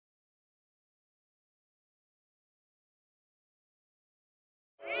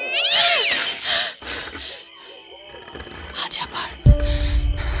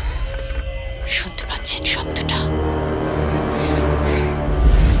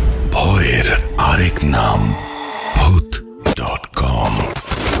নাম Bhoot.com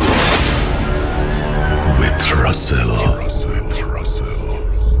with Russell.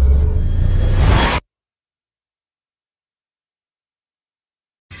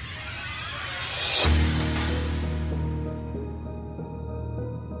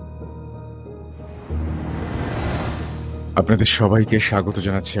 আপনাদের সবাইকে স্বাগত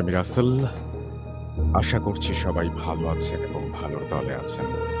জানাচ্ছি আমি রাসেল। আশা করছি সবাই ভালো আছেন এবং ভালোর দলে আছেন।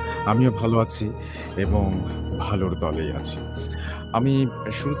 আমিও ভালো আছি এবং ভালোর দলেই আছি। আমি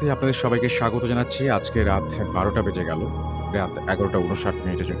শুরুতেই আপনাদের সবাইকে স্বাগত জানাচ্ছি। আজকে রাত ১২টা বেজে গেল। রাত ১১টা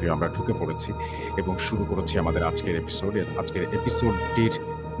 ৫৯ যদিও আমরা ঢুকে পড়েছি এবং শুরু করেছি আমাদের আজকের এপিসোড। আজকের এপিসোডটির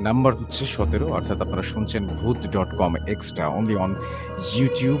নাম্বার হচ্ছে ১৭, অর্থাৎ আপনারা শুনছেন Bhoot.com Extra only on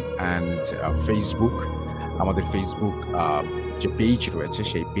YouTube and Facebook. আমাদের ফেসবুক যে পেজ রয়েছে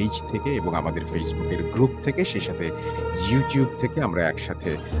সেই পেজ থেকে এবং আমাদের ফেসবুকের গ্রুপ থেকে, সেই সাথে ইউটিউব থেকে আমরা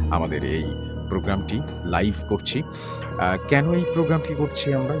একসাথে আমাদের এই প্রোগ্রামটি লাইভ করছি। কেন এই প্রোগ্রামটি করছি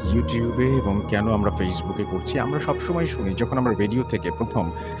আমরা ইউটিউবে এবং কেন আমরা ফেসবুকে করছি? আমরা সবসময় শুনি, যখন আমরা রেডিও থেকে প্রথম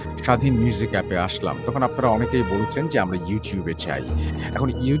স্বাধীন মিউজিক অ্যাপে আসলাম তখন আপনারা অনেকেই বলেছেন যে আমরা ইউটিউবে চাই। এখন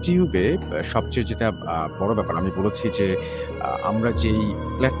ইউটিউবে সবচেয়ে যেটা বড় ব্যাপার, আমি বলেছি যে আমরা যেই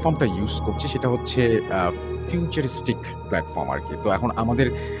প্ল্যাটফর্মটা ইউজ করছি সেটা হচ্ছে ফিউচারিস্টিক প্ল্যাটফর্ম আর কি। তো এখন আমাদের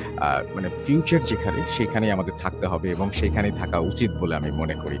মানে ফিউচার যেখানে সেখানেই আমাদের থাকতে হবে এবং সেখানেই থাকা উচিত বলে আমি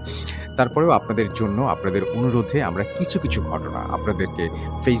মনে করি। তারপরেও আপনাদের জন্য, আপনাদের অনুরোধে আমরা কিছু কিছু ঘটনা আপনাদেরকে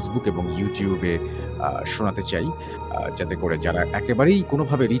ফেসবুক এবং ইউটিউবে শোনাতে চাই, যাতে করে যারা একেবারেই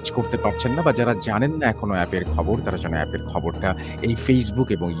কোনোভাবে রিচ করতে পারছেন না বা যারা জানেন না এখনো অ্যাপের খবর, তারা যেন অ্যাপের খবরটা এই ফেসবুক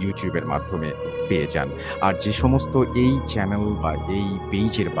এবং ইউটিউবের মাধ্যমে পেয়ে যান। আর যে সমস্ত এই চ্যানেল বা এই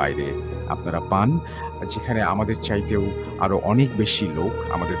পেজের বাইরে আপনারা পান, যেখানে আমাদের চাইতেও আরও অনেক বেশি লোক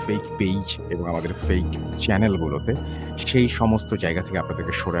আমাদের ফেক পেজ এবং আমাদের ফেক চ্যানেলগুলোতে, সেই সমস্ত জায়গা থেকে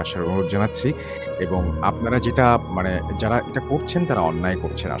আপনাদেরকে সরে আসার অনুরোধ জানাচ্ছি। এবং আপনারা যেটা মানে যারা এটা করছেন তারা অন্যায়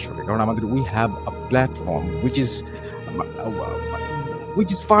করছেন আসলে, কারণ আমাদের we have a platform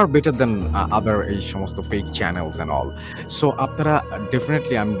which is far better than other এই সমস্ত fake channels and all. So আপনারা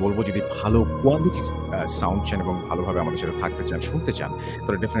ডেফিনেটলি, আমি বলবো, যদি ভালো কোয়ালিটির সাউন্ড চান এবং ভালোভাবে আমাদের সাথে থাকতে চান, শুনতে চান,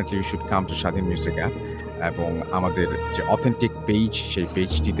 তাহলে definitely you should come to স্বাধীন মিউজিক অ্যাপ। এবং আমাদের যে অথেন্টিক পেজ, সেই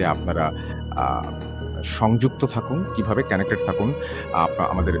পেজটিতে আপনারা সংযুক্ত থাকুন। কিভাবে কানেক্টেড থাকুন?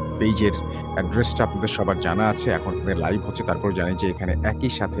 আমাদের পেজের অ্যাড্রেসটা আপনাদের সবার জানা আছে, এখন লাইভ হচ্ছে, তারপর জানি যে এখানে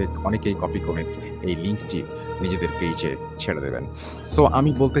একই সাথে অনেকেই কপি করে এই লিঙ্কটি নিজেদের পেজে ছেড়ে দেবেন। সো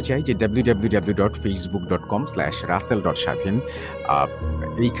আমি বলতে চাই যে www.facebook.com/russell.স্বাধীন,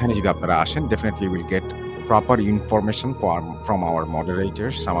 এইখানে যদি আপনারা আসেন, definitely will get proper information from our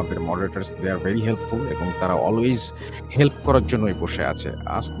moderators. আমাদের moderators, they are very helpful এবং তারা অলওয়েজ হেল্প করার জন্যই বসে আছে।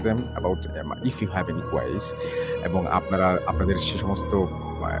 ask them about if you have any queries, এবং আপনাদের সে সমস্ত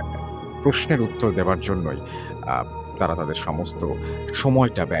প্রশ্নের উত্তর দেওয়ার জন্যই তারা তাদের সমস্ত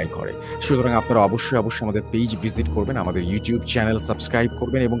সময়টা ব্যয় করে। সুতরাং আপনারা অবশ্যই আমাদের পেজ ভিজিট করবেন, আমাদের ইউটিউব চ্যানেল সাবস্ক্রাইব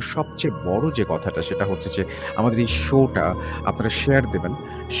করবেন, এবং সবচেয়ে বড় যে কথাটা সেটা হচ্ছে যে আমাদের এই শোটা আপনারা শেয়ার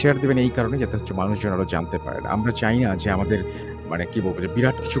দেবেন এই কারণে, যাতে হচ্ছে মানুষজন আরও জানতে পারেন। আমরা চাই না যে আমাদের মানে কি বলবো, যে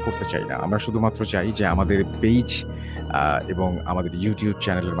বিরাট কিছু করতে চাই না, আমরা শুধুমাত্র চাই যে আমাদের পেজ এবং আমাদের ইউটিউব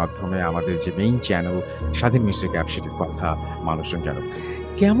চ্যানেলের মাধ্যমে আমাদের যে মেইন চ্যানেল স্বাধীন মিউজিক অ্যাপ, সেটির কথা মানুষজন জানুক।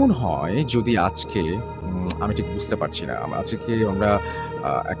 কেমন হয় যদি আজকে, আমি ঠিক বুঝতে পারছি না, আজকে আমরা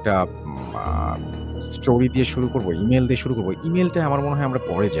একটা স্টোরি দিয়ে শুরু করব, ইমেল দিয়ে শুরু করব। ইমেলটা আমার মনে হয় আমরা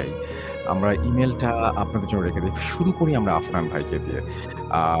পরে যাই, আমরা ইমেলটা আপনাদের জন্য রেখে দিই। শুরু করি আমরা আফনান ভাইকে দিয়ে,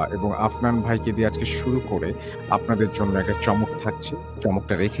 এবং আফনান ভাইকে দিয়ে আজকে শুরু করে আপনাদের জন্য একটা চমক থাকছে।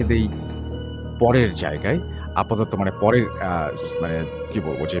 চমকটা রেখে দেই পরের জায়গায়, আপাতত মানে পরের মানে কি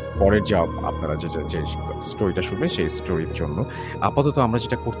বলবো, যে পরের যে আপনারা যে স্টোরিটা শুনবেন সেই স্টোরির জন্য আপাতত আমরা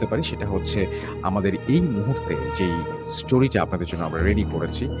যেটা করতে পারি সেটা হচ্ছে আমাদের এই মুহূর্তে যেই স্টোরিটা আপনাদের জন্য আমরা রেডি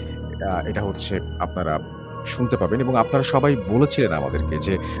করেছি, এটা হচ্ছে আপনারা শুনতে পাবেন। এবং আপনারা সবাই বলেছিলেন আমাদেরকে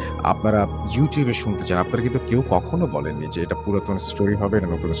যে আপনারা ইউটিউবে শুনতে চান, আপনারা কিন্তু কেউ কখনো বলেননি যে এটা পুরাতন স্টোরি হবে না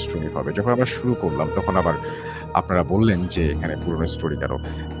নতুন স্টোরি হবে। যখন আমরা শুরু করলাম তখন আবার আপনারা বললেন যে এখানে পুরনো স্টোরি কেন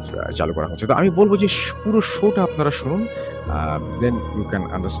চালু করা হচ্ছে। তো আমি বলবো যে পুরো শোটা আপনারা শুনুন, দেন ইউ ক্যান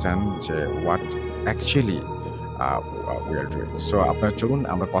আন্ডারস্ট্যান্ড যে what actually we are doing. So আপনারা চলুন,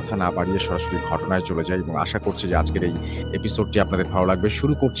 আমরা কথা না বাড়িয়ে সরাসরি ঘটনায় চলে যাই, এবং আশা করছি যে আজকের এই এপিসোডটি আপনাদের ভালো লাগবে।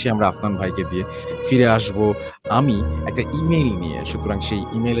 শুরু করছি আমরা আফনান ভাইকে দিয়ে, ফিরে আসবো আমি একটা ইমেইল নিয়ে। সুতরাং সেই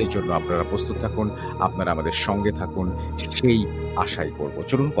ইমেইলের জন্য আপনারা প্রস্তুত থাকুন, আপনারা আমাদের সঙ্গে থাকুন, সেই আশাই করব।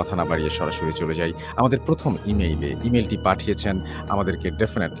 চলুন কথা না বাড়িয়ে সরাসরি চলে যাই আমাদের প্রথম ইমেইলে। ইমেইলটি পাঠিয়েছেন আমাদেরকে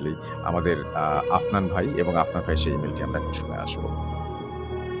ডেফিনেটলি আমাদের আফনান ভাই, এবং আফনান ভাই সেই ইমেইলটি আমরা এখন শুনে আসবো।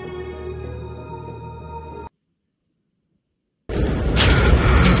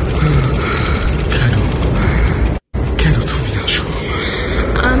 কেন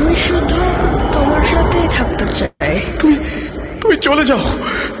চলে যাও,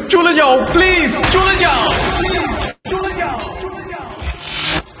 চলে যাও, প্লিজ চলে যাও।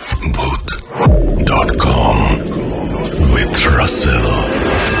 Bhoot.com with Russell.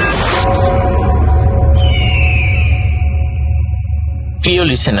 প্রিয়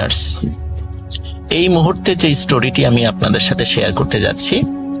লিসেনার্স, এই মুহূর্তে যে স্টোরিটি আমি আপনাদের সাথে শেয়ার করতে যাচ্ছি,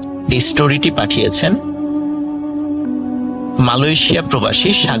 এই স্টোরিটি পাঠিয়েছেন মালয়েশিয়া প্রবাসী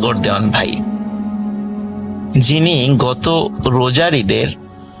সাগর দেওয়ান ভাই, যিনি গত রোজার ঈদের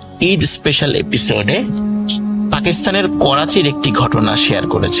ঈদ স্পেশাল এপিসোডে পাকিস্তানের করাচির একটি ঘটনা শেয়ার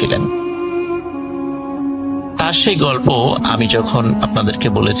করেছিলেন। তার সেই গল্প আমি যখন আপনাদেরকে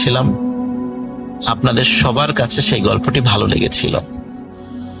বলেছিলাম, আপনাদের সবার কাছে সেই গল্পটি ভালো লেগেছিল।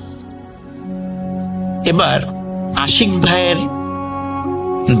 এবার আশিক ভাইয়ের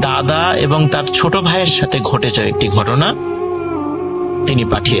দাদা এবং তার ছোট ভাইয়ের সাথে ঘটে যাওয়া একটি ঘটনা তিনি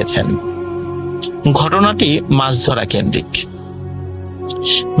পাঠিয়েছেন। ঘটনাটি মাছ ধরা কেন্দ্রিক।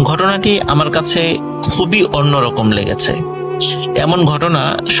 ঘটনাটি আমার কাছে খুবই অন্যরকম লেগেছে। এমন ঘটনা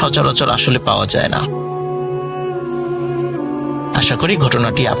সচরাচর আসলে পাওয়া যায় না। আশা করি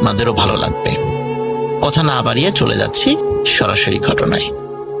ঘটনাটি আপনাদেরও ভালো লাগবে। কথা না বাড়িয়ে চলে যাচ্ছি সরাসরি ঘটনায়।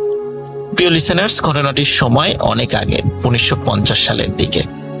 প্রিয় লিসেনার্স, ঘটনাটির সময় অনেক আগে, 1950 সালের দিকে।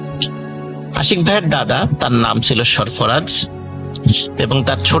 আশিক ভাইয়ের দাদা, তার নাম ছিল সরফরাজ, এবং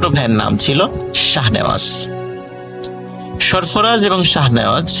তার ছোট ভাইয়ের নাম ছিল শাহনেওয়াজ। সরফরাজ এবং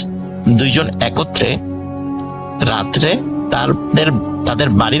শাহনেওয়াজ দুইজন একত্রে রাত্রে তাদের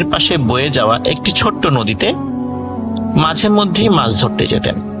বাড়ির পাশে বয়ে যাওয়া একটি ছোট্ট নদীতে মাঝে মধ্যেই মাছ ধরতে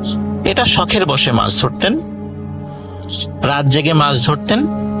যেতেন। এটা শখের বসে মাছ ধরতেন, রাত জেগে মাছ ধরতেন।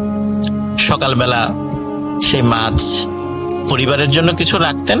 সকালবেলা সেই মাছ পরিবারের জন্য কিছু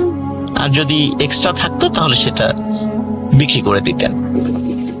রাখতেন, আর যদি এক্সট্রা থাকতো তাহলে সেটা বিক্রি করে দিতেন।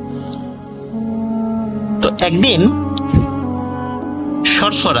 তো একদিন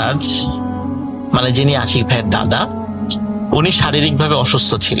সরফরাজ, মানে যিনি আশিক ভাইয়ের দাদা, উনি শারীরিকভাবে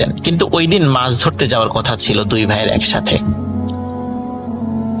অসুস্থ ছিলেন, কিন্তু ওই দিন মাছ ধরতে যাওয়ার কথা ছিল দুই ভাইয়ের একসাথে।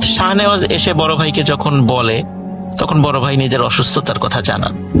 শাহনেওয়াজ এসে বড় ভাইকে যখন বলে, তখন বড় ভাই নিজের অসুস্থতার কথা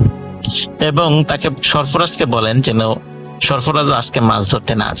জানান এবং তাকে সরফরাজকে বলেন যেন সরফরাজ আজকে মাছ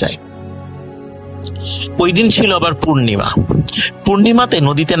ধরতে না যায়। ওই দিন ছিল আবার পূর্ণিমা। পূর্ণিমাতে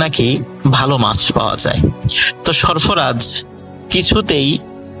নদীতে নাকি ভালো মাছ পাওয়া যায়। তো সরফরাজ কিছুতেই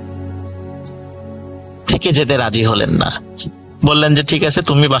থেকে যেতে রাজি হলেন না। বললেন যে ঠিক আছে,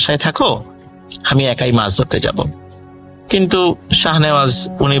 তুমি বাসায় থাকো, আমি একাই মাছ ধরতে যাব। কিন্তু শাহনেওয়াজ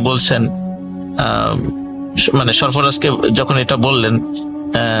উনি বলছেন, মানে সরফরাজকে যখন এটা বললেন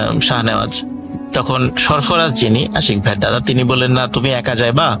শাহনেওয়াজ, তখন সরফরাজ, যিনি আশিক ভাইয়ের দাদা, তিনি বললেন না, তুমি একা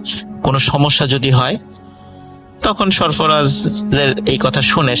যাইবা, কোনো সমস্যা যদি হয়। তখন সরফরাজের এই কথা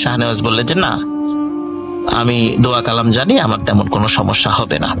শুনে শাহনেওয়াজ বললেন যে না, আমি দোয়া কালাম জানি, আমার তেমন কোনো সমস্যা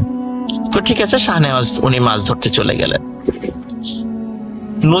হবে না। তো ঠিক আছে, শাহনেওয়াজ উনি মাছ ধরতে চলে গেলেন।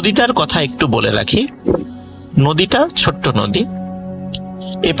 নদীটার কথা একটু বলে রাখি। নদীটা ছোট্ট নদী,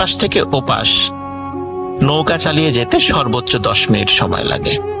 এপাশ থেকে ওপাশ নৌকা চালিয়ে যেতে সর্বোচ্চ 10 মিনিট সময়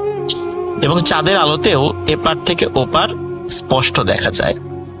লাগে, এবং চাঁদের আলোতেও এপার থেকে ওপার স্পষ্ট দেখা যায়।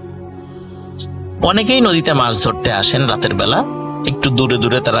 অনেকেই নদীতে মাছ ধরতে আসেন রাতের বেলা, একটু দূরে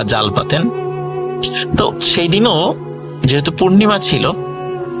দূরে তারা জাল পাতেন। তো সেই দিনও যেহেতু পূর্ণিমা ছিল,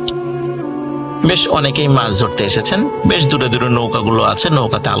 বেশ অনেকেই মাছ ধরতে এসেছেন। বেশ দূরে দূরে নৌকাগুলো আছে,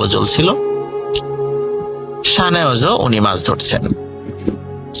 নৌকাতে আলো জ্বলছিল। শাহনেওয়াজও উনি মাছ ধরছেন।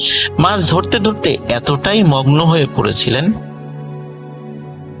 মাছ ধরতে ধরতে এতটাই মগ্ন হয়ে পড়েছিলেন,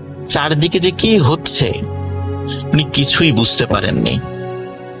 চারদিকে যে কি হচ্ছে উনি কিছুই বুঝতে পারেননি।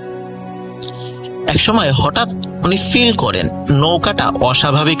 একসময় হঠাৎ উনি ফিল করেন নৌকাটা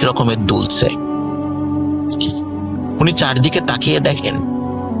অস্বাভাবিক রকমের দুলছে। উনি চারদিকে তাকিয়ে দেখেন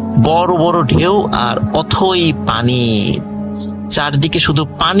বড় বড় ঢেউ আর অথই পানি। চারদিকে শুধু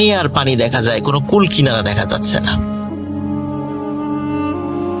পানি আর পানি দেখা যায়, কোনো কুল কিনারা দেখা যাচ্ছে না।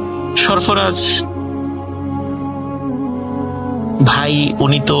 সরফরাজ ভাই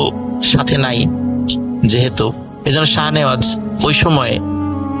উনি তো সাথে নাই যেহেতু, এজন্য শাহনেওয়াজ ওই সময়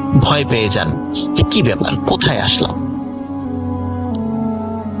ভয় পেয়ে যান যে কি ব্যাপার, কোথায় আসলাম।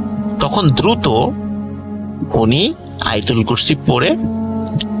 তখন দ্রুত উনি আয়াতুল কুরসি পড়ে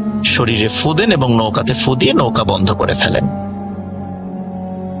শরীরে ফু দেন এবং নৌকাতে ফু দিয়ে নৌকা বন্ধ করে ফেলেন।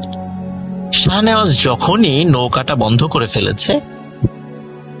 শাহনেওয়াজ যখনই নৌকাটা বন্ধ করে ফেলেছে,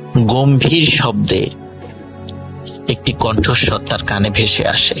 গম্ভীর শব্দে একটি কণ্ঠস্বর তার কানে ভেসে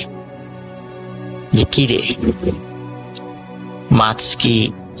আসে যে কি রে, মাছ কি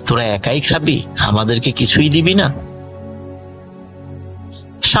তোরা একাই খাবি, আমাদেরকে কিছুই দিবি না?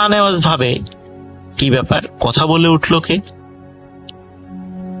 শাহনেওয়াজ ভাবে কি ব্যাপার, কথা বলে উঠল কে?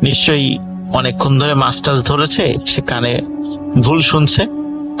 নিশ্চয়ই অনেকক্ষণ ধরে মাছ টাছ ধরেছে, সে কানে ভুল শুনছে,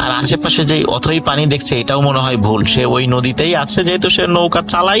 আর আশেপাশে যে অথই পানি দেখছে এটাও মনে হয় ভুল। সে ওই নদীতেই আছে, যেহেতু সে নৌকা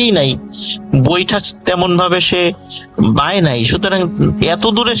চালাই নাই, বইটা তেমন ভাবে সে বায় নাই, সুতরাং এত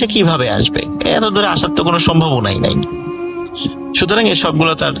দূরে সে কিভাবে আসবে? এত দূরে আসার তো কোনো সম্ভাবনাই নাই। সুতরাং এই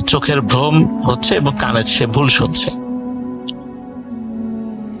সবগুলো তার চোখের ভ্রম হচ্ছে এবং কানে সে ভুল শুনছে।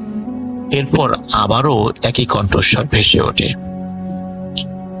 এরপর আবারও একই কণ্ঠস্বর ভেসে ওঠে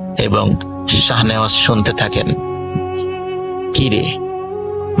এবং শাহনেওয়াজ শুনতে থাকেন, কি রে,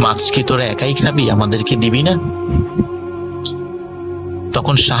 মাছ কি তোরা একাই খাবি, আমাদেরকে দিবি না?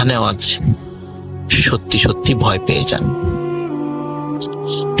 তখন শাহনেওয়াজ সত্যি সত্যি ভয় পেয়ে যান।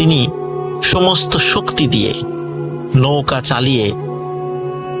 তিনি সমস্ত শক্তি দিয়ে নৌকা চালিয়ে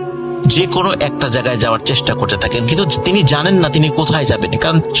যে কোনো একটা জায়গায় যাওয়ার চেষ্টা করতে থাকেন, কিন্তু তিনি জানেন না তিনি কোথায় যাবেন,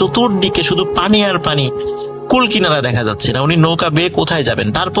 কারণ চতুর্দিকে শুধু পানি আর পানি, কুল কিনারা দেখা যাচ্ছে না। উনি নৌকা বেয়ে কোথায় যাবেন?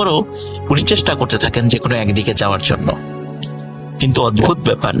 তারপরও উনি চেষ্টা করতে থাকেন যে কোনো একদিকে যাওয়ার জন্য, কিন্তু অদ্ভুত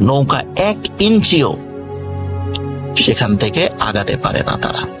ব্যাপার, নৌকা 1 ইঞ্চিও সেখান থেকে আগাতে পারে না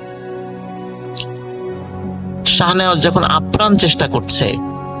তারা। শাহনেওয়াজ যখন আপ্রাণ চেষ্টা করছে,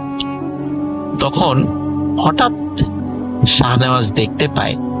 তখন হঠাৎ শাহনেওয়াজ দেখতে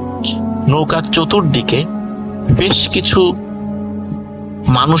পায় নৌকার চতুর্দিকে বেশ কিছু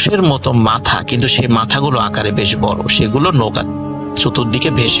মানুষের মতো মাথা, কিন্তু সেই মাথাগুলো আকারে বেশ বড়, সেগুলো নৌকার চতুর্দিকে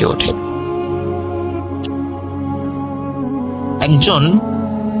ভেসে ওঠে। একজন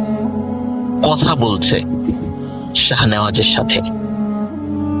কথা বলছে শাহনেওয়াজের সাথে,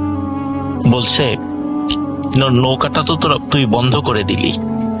 বলছে, নৌকাটা তো তুই বন্ধ করে দিলি,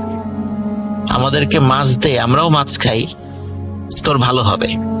 আমাদেরকে মাছ দে, আমরাও মাছ খাই, তোর ভালো হবে।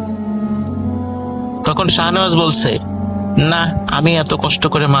 তখন শাহনেওয়াজ বলছে, না, আমি এত কষ্ট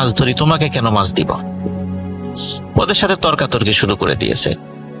করে মাছ ধরি, তোমাকে কেন মাছ দিব? ওদের সাথে তর্কাতর্কি শুরু করে দিয়েছে।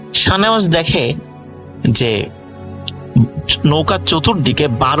 শাহনেওয়াজ দেখে যে নৌকার চতুর্দিকে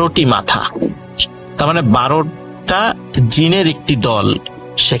 12টি মাথা, তার মানে 12টা জিনের একটি দল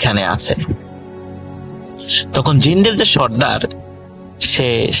সেখানে আছে। তখন জিনদের যে সর্দার, সে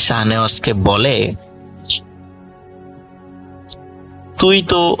শাহনেওয়াজকে বলে, তুই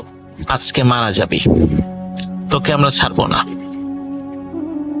তো আজকে মারা যাবি, তোকে আমরা ছাড়বো না।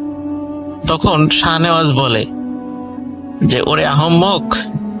 তখন শাহনেওয়াজ বলে যে, ওরে আহম্মক,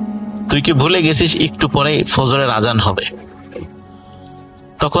 তুই কি ভুলে গেছিস একটু পরে ফজরের আজান হবে?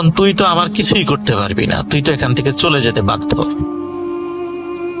 তখন তুই তো আমার কিছুই করতে পারবি না, তুই তো এখান থেকে চলে যেতে বাধ্য।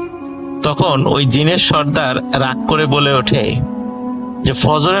 তখন ওই জিনের সর্দার রাগ করে বলে ওঠে যে,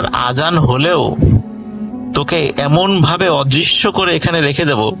 ফজরের আজান হলেও তোকে এমন ভাবে অদৃশ্য করে এখানে রেখে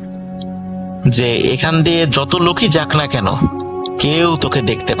দেব যে এখান দিয়ে যত লোকই যাক না কেন কেউ তোকে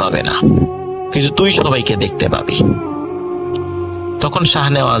দেখতে পাবে না, কিন্তু তুই সবাইকে দেখতে পাবি। তখন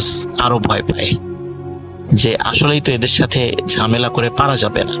শাহনেওয়াজ আরো ভয় পায় যে আসলেই তো এদের সাথে ঝামেলা করে পারা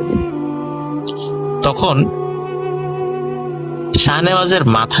যাবে না। তখন শাহনেওয়াজের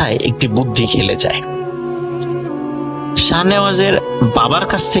মাথায় একটি বুদ্ধি খেলে যায়। শাহনেওয়াজের বাবার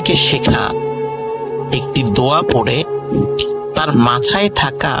কাছ থেকে শেখা একটি দোয়া পড়ে তার মাথায়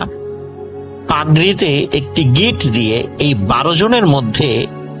থাকা পাগড়িতে একটি গিট দিয়ে এই 12 জনের মধ্যে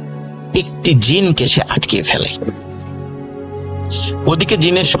একটি জিনকে সে আটকে ফেলে। ওদিকে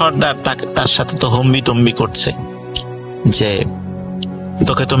জিনের সর্দার তার সাথে তো হম্বি তম্বি করছে যে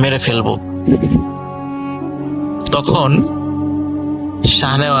তোকে তো মেরে ফেলবো। তখন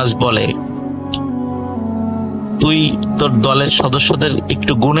শাহনেওয়াজ বলে, তুই তোর দলের সদস্যদের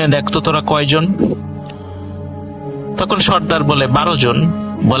একটু গুনে দেখতো তোরা কয়জন? তখন সর্দার বলে 12 জন।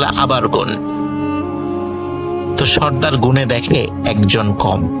 বলে আবার গুন। তো সর্দার গুনে দেখে একজন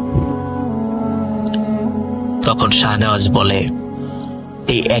কম। তখন শাহনেওয়াজ বলে,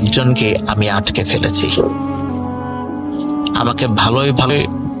 এই একজনকে আমি আটকে ফেলেছি, আমাকে ভালোই ভালো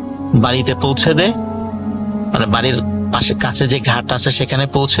বাড়িতে পৌঁছে দে, মানে বাড়ির পাশে কাছে যে ঘাট আছে সেখানে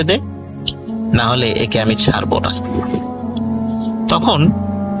পৌঁছে দে, না হলে একে আমি ছাড়বো না। তখন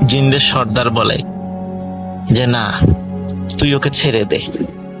জিনদের সর্দার বলে যে না, তুই ওকে ছেড়ে দে।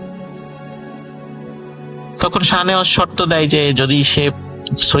 তখন শাহনেওয়াজ শর্ত দেয় যে যদি সে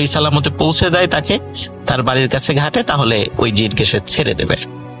সহি সালামতে পৌঁছে দেয় তাকে তার বাড়ির কাছে ঘাটে, তাহলে ওই জিনকে সে ছেড়ে দেবে।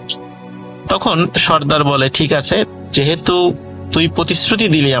 তখন সর্দার বলে, ঠিক আছে, যেহেতু তুই প্রতিশ্রুতি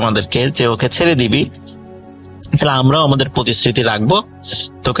দিলি আমাদেরকে যে ওকে ছেড়ে দিবি, তাহলে আমরাও আমাদের প্রতিশ্রুতি রাখবো,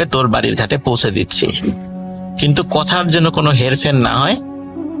 তোকে তোর বাড়ির ঘাটে পৌঁছে দিচ্ছি, কিন্তু কথার যেন কোনো হেরফের না হয়,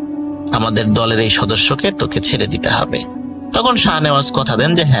 আমাদের দলের এই সদস্যকে তোকে ছেড়ে দিতে হবে। তখন শাহনেওয়াজ কথা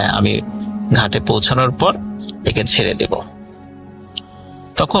দেন যে হ্যাঁ, আমি ঘাটে পৌঁছানোর পর একে ছেড়ে দেব।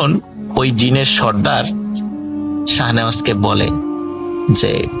 তখন ওই জিনের সর্দার শাহনেওয়াজকে বলে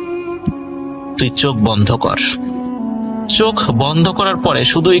যে তুই চোখ বন্ধ কর। চোখ বন্ধ করার পরে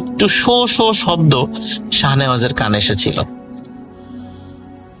শুধু একটু শো শো শব্দ শাহনেওয়াজের কানে এসেছিল।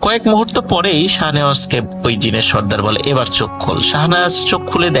 কয়েক মুহূর্ত পরেই শাহনেওয়াজকে ওই জিনের সর্দার বলে, এবার চোখ খোল। শাহনেওয়াজ চোখ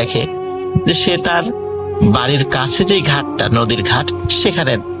খুলে দেখে যে সে তার বাড়ির কাছে যেই ঘাটটা, নদীর ঘাট,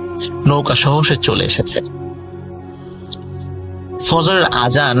 সেখানে নৌকা সহ সে চলে এসেছে। ফজরের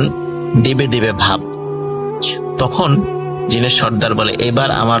আজান দেবে দেবে ভাব। তখন জিনের সর্দার বলে, এবার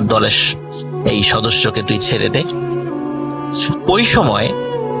আমার দলের এই সদস্যকে তুই ছেড়ে দে। ওই সময়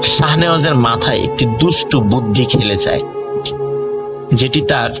শাহনেওয়াজের মাথায় একটি দুষ্টু বুদ্ধি খেলে যায়, যেটি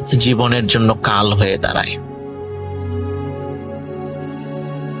তার জীবনের জন্য কাল হয়ে দাঁড়ায়।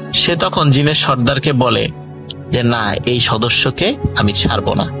 সে তখন জিনের সর্দারকে বলে যে না, এই সদস্যকে আমি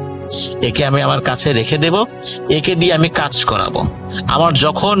ছাড়বো না, একে আমি আমার কাছে রেখে দেব, একে দিয়ে আমি কাজ করাবো, আমার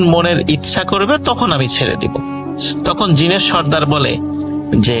যখন মনের ইচ্ছা করবে তখন আমি ছেড়ে দিব। তখন জিনের সর্দার বলে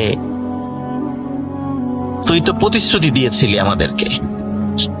যে তুই তো প্রতিশ্রুতি দিয়েছিলি আমাদেরকে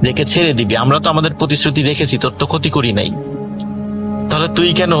যে ছেড়ে দিবি, আমরা তো আমাদের প্রতিশ্রুতি রেখেছি, তোর তো ক্ষতি করি নাই, তাহলে তুই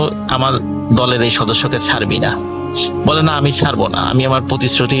কেন আমার দলের এই সদস্যকে ছাড়বি না? বলে না, আমি ছাড়বো না, আমি আমার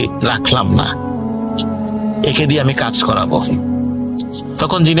প্রতিশ্রুতি রাখলাম না, একে দিয়ে আমি কাজ করাবো।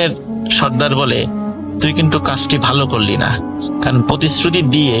 তখন জিনের সর্দার বলে, তুই কিন্তু কাজটি ভালো করলি না, কারণ প্রতিশ্রুতি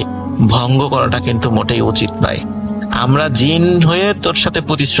দিয়ে ভঙ্গ করাটা কিন্তু মোটেই উচিত নয়। আমরা জিন হয়ে তোর সাথে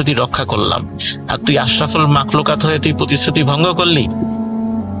প্রতিশ্রুতি রক্ষা করলাম, আর তুই আশরাফুল মাখলুকাত হয়ে তুই প্রতিশ্রুতি ভঙ্গ করলি।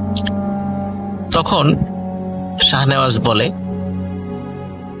 তখন শাহনেওয়াজ বলে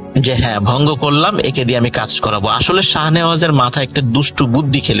যে হ্যাঁ, ভঙ্গ করলাম, একে দিয়ে আমি কাজ করাবো। আসলে শাহনেওয়াজের মাথায় একটা দুষ্টু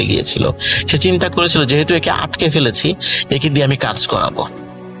বুদ্ধি খেলে গিয়েছিল। সে চিন্তা করেছিল, যেহেতু একে আটকে ফেলেছি, একে দিয়ে আমি কাজ করাবো,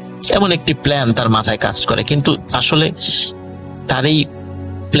 এমন একটি প্ল্যান তার মাথায় কাজ করে। কিন্তু আসলে তার এই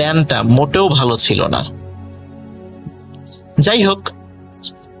প্ল্যানটা মোটেও ভালো ছিল না। যাই হোক,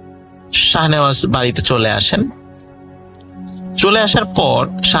 শাহনেওয়াজ বাড়িতে চলে আসেন। চলে আসার পর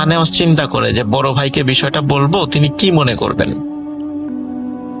শাহনেওয়াজ চিন্তা করে যে বড় ভাইকে বিষয়টা বলবো, তিনি কি মনে করবেন।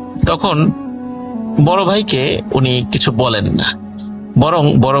 তখন বড় ভাইকে উনি কিছু বলেন না, বরং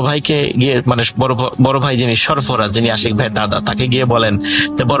বড় ভাইকে গিয়ে, মানে বড় ভাই যিনি সরফরাজ, যিনি আশিক ভাই দাদা, তাকে গিয়ে বলেন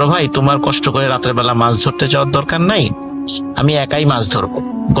যে বড় ভাই, তোমার কষ্ট করে রাতের বেলা মাছ ধরতে যাওয়ার দরকার নাই, আমি একাই মাছ ধরবো,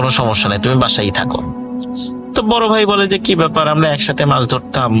 কোনো সমস্যা নাই, তুমি বাসায় থাকো। তো বড় ভাই বলে যে কি ব্যাপার, আমরা একসাথে মাছ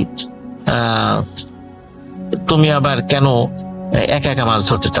ধরতাম, তুমি আবার কেন একা একা মাছ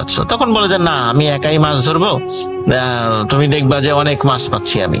ধরতে চাচ্ছ? তখন বলে যে না, আমি একাই মাছ ধরবো, তুমি দেখবা যে অনেক মাছ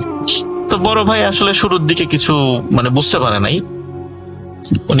পাচ্ছি আমি। তো বড় ভাই আসলে শুরুর দিকে কিছু বুঝতে পারে নাই।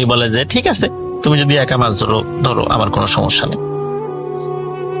 উনি বলে যে ঠিক আছে, তুমি যদি একা মাছ ধরো আমার কোনো সমস্যা নেই।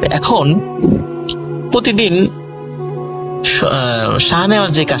 এখন প্রতিদিন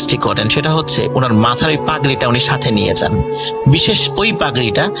শাহনেওয়াজ যে কাজটি করেন সেটা হচ্ছে ওনার মাথার ওই পাগড়িটা উনি সাথে নিয়ে যান, বিশেষ ওই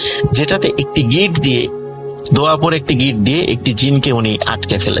পাগড়িটা যেটাতে একটি গিট দিয়ে, দোয়া পরে একটি গিট দিয়ে একটি জিনকে উনি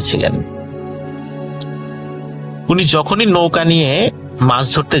আটকে ফেলেছিলেন। উনি যখনই নৌকা নিয়ে মাছ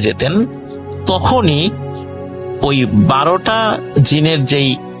ধরতে যেতেন তখনই ওই 12টা জিনের যেই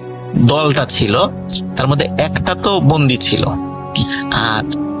দলটা ছিল তার মধ্যে একটা তো বন্দী ছিল, আর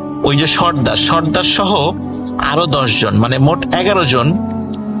ওই যে সর্দার সহ আরো 10 জন, মোট 11 জন,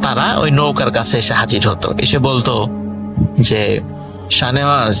 তারা ওই নৌকার কাছে এসে হাজির হতো। এসে বলতো যে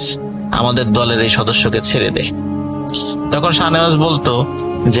শাহনেওয়াজ, আমাদের দলের এই সদস্যকে ছেড়ে দে। তখন শাহনেওয়াজ বলতো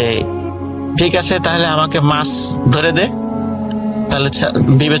যে ঠিক আছে, তাহলে আমাকে মাছ ধরে দে, তাহলে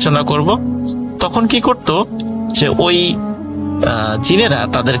বিবেচনা করব। তখন কি করতো যে ওই জিনেরা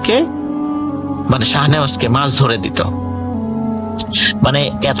তাদেরকে শাহনেওয়াজকে মাছ ধরে দিত,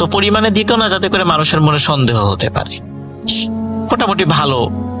 এত পরিমাণে দিত না যাতে করে মানুষের মনে সন্দেহ হতে পারে, মোটামুটি ভালো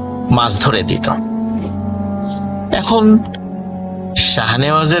মাছ ধরে দিত। এখন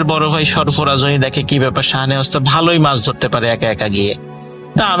শাহনেওয়াজের বড় ভাই সরফরাজ দেখে কি ব্যাপার, শাহনেওয়াজ তো ভালোই মাছ ধরতে পারে একা একা গিয়ে,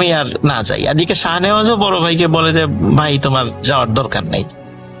 তা আমি আর না যাই। এদিকে শাহনেওয়াজও বড় ভাইকে বলে যে ভাই, তোমার যাওয়ার দরকার নেই।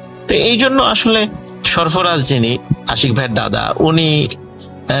 তো এই জন্য আসলে সরফরাজ, যিনি আশিক ভাইয়ের দাদা, উনি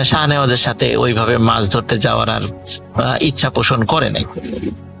শাহনেওয়াজের সাথে ওইভাবে মাছ ধরতে যাওয়ার আর ইচ্ছা পোষণ করে নাই।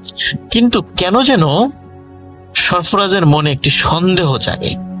 কিন্তু কেন যেন সরফরাজের মনে একটি সন্দেহ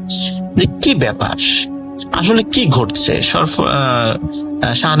জাগে যে কি ব্যাপার, আসলে কি ঘটছে,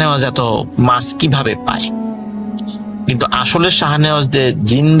 শাহনেওয়াজ এত মাছ কিভাবে পায়। কিন্তু আসলে শাহনেওয়াজ যে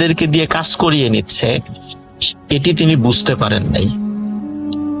জিনদেরকে দিয়ে কাজ করিয়ে নিচ্ছে এটি তিনি বুঝতে পারেন নাই।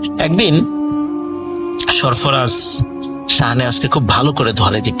 একদিন সরফরাজ শাহনেওয়াজকে খুব ভালো করে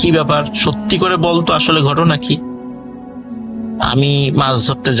ধরে যে কি ব্যাপার, সত্যি করে বলতো আসলে ঘটনা কি, আমি মাছ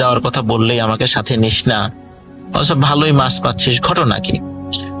ধরতে যাওয়ার কথা বললেই আমাকে সাথে নিস না, ভালোই মাছ পাচ্ছিস, ঘটনা কি?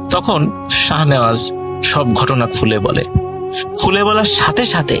 তখন শাহনেওয়াজ সব ঘটনা খুলে বলে খুলে বলার সাথে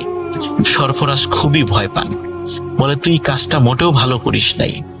সাথে সরফরাজ খুবই ভয় পান। বলে, তুই কাজটা মোটেও ভালো করিস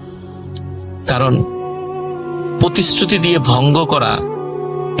নাই, কারণ প্রতিশ্রুতি দিয়ে ভঙ্গ করা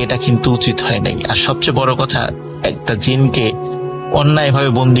এটা কিন্তু উচিত হয় নাই। আর সবচেয়ে বড় কথা, একটা জিনকে অন্যায়ভাবে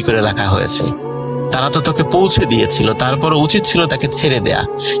বন্দী করে রাখা হয়েছে। তারা তো তোকে পৌঁছে দিয়েছিল, তারপরে উচিত ছিল তাকে ছেড়ে দেয়া।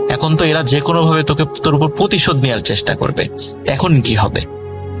 এখন তো এরা যে কোনো ভাবে তোর উপর প্রতিশোধ নেওয়ার চেষ্টা করবে। এখন কি হবে?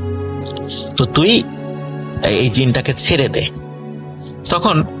 তো তুই এই জিনটাকে ছেড়ে দে।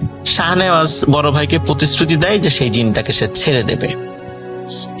 তখন শাহনেওয়াজ বড় ভাইকে প্রতিশ্রুতি দেয় যে সেই জিনটাকে সে ছেড়ে দেবে।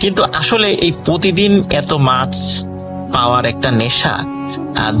 কিন্তু আসলে এই প্রতিদিন এত মাছ পাওয়ার একটা নেশা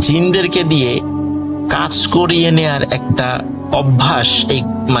আর জিনদেরকে দিয়ে কাজ করিয়ে নেয়ার একটা অভ্যাস,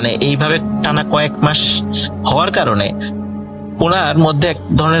 এইভাবে টানা কয়েক মাস হওয়ার কারণে ওনার মধ্যে এক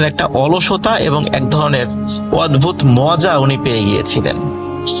ধরনের একটা অলসতা এবং এক ধরনের অদ্ভুত মজা উনি পেয়ে গিয়েছিলেন।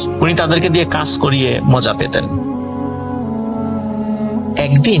 উনি তাদেরকে দিয়ে কাজ করিয়ে মজা পেতেন।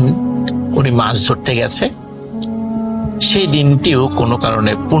 একদিন উনি মাছ ধরতে গেছে, সেই দিনটিও কোনো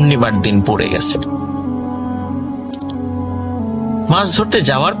কারণে পূর্ণিমার দিন পড়ে গেছে। মাছ ধরতে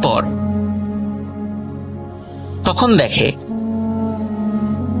যাওয়ার পর তখন দেখে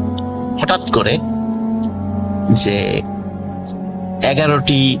হঠাৎ করে যে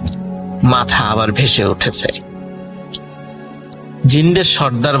 11টি মাথা আবার ভেসে উঠেছে। জিনদের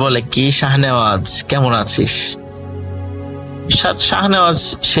সর্দার বলে, কি শাহনেওয়াজ, কেমন আছিস? শাহনেওয়াজ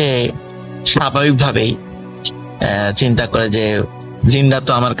সে স্বাভাবিকভাবেই চিন্তা করে যে জিনরা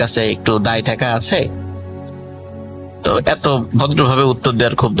তো আমার কাছে একটু দায় টাকা আছে, তো এত ভদ্রভাবে উত্তর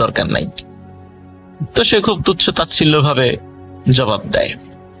দেওয়ার খুব দরকার নাই। তো সে খুব তুচ্ছ তাচ্ছিল্য ভাবে জবাব দেয়।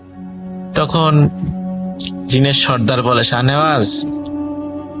 তখন জিনের সর্দার বলে, শাহনেওয়াজ,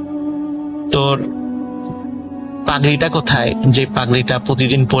 তোর পাগড়িটা কোথায়, যে পাগড়িটা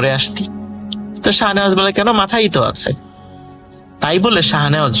প্রতিদিন পরে আসতি? তো শাহনেওয়াজ বলে, কেন, মাথায় তো আছে। তাই বলে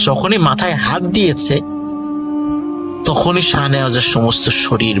শাহনেওয়াজ যখনই মাথায় হাত দিয়েছে তখনই শাহনেওয়াজের সমস্ত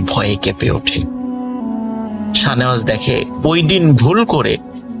শরীর ভয়ে কেঁপে ওঠে। শাহনেওয়াজ দেখে ওই দিন ভুল করে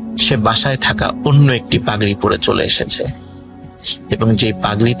সে বাসায় থাকা অন্য একটি পাগড়ি পরে চলে এসেছে, এবং যে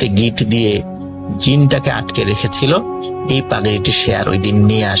পাগড়িতে গিট দিয়ে জিনটাকে আটকে রেখেছিল এই পাগড়িটি সে আর ওই দিন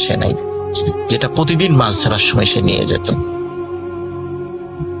নিয়ে আসে নাই, যেটা প্রতিদিন মাছ ধরার সময় সে নিয়ে যেত।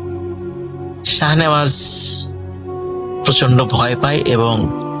 শাহনেওয়াজ প্রচন্ড ভয় পায়, এবং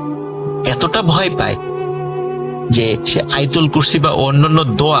এতটা ভয় পায় যে সে আয়াতুল কুরসি বা অন্যান্য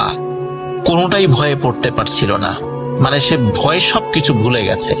দোয়া কোনোটাই ভয়ে পড়তে পারছিল না। সে ভয় সবকিছু ভুলে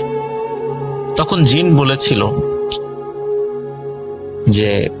গেছে। তখন জিন বলেছিল যে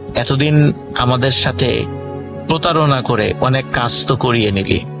এতদিন আমাদের সাথে প্রতারণা করে অনেক কাজ তো করিয়ে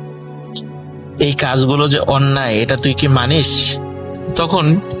নিলি, এই কাজগুলো যে অন্যায় এটা তুই কি মানিস? তখন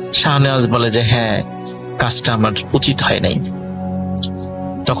শাহনেওয়াজ বলে যে হ্যাঁ, কাজটা আমার উচিত হয় নাই।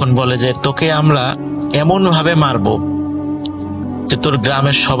 তখন বলে যে তোকে আমরা এমন ভাবে মারবো যে তোর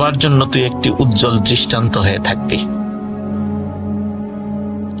গ্রামের সবার জন্য তুই একটি উজ্জ্বল দৃষ্টান্ত হয়ে থাকবি।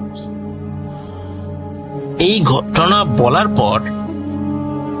 এই ঘটনা বলার পর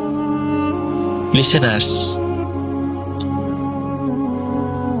লিসেনার্স,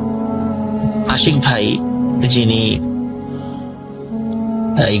 আশিক ভাই যিনি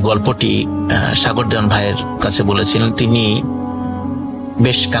এই গল্পটি সাগর দেওয়ান ভাইয়ের কাছে বলেছিলেন, তিনি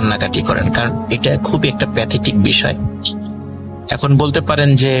বেশ কান্নাকাটি করেন, কারণ এটা খুবই একটা প্যাথেটিক বিষয়। এখন বলতে পারেন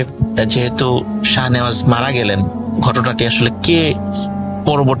যে যেহেতু শাহনেওয়াজ মারা গেলেন, ঘটনাটি আসলে কে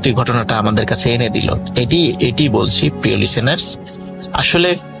পরবর্তী ঘটনাটা আমাদের কাছে এনে দিল, এটি বলছি প্রিয় লিসেনার্স। আসলে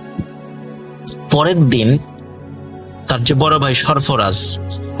পরের দিন তার যে বড় ভাই সরফরাজ,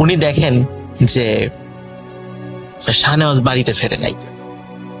 উনি দেখেন যে শাহনেওয়াজ বাড়িতে ফেরে নাই।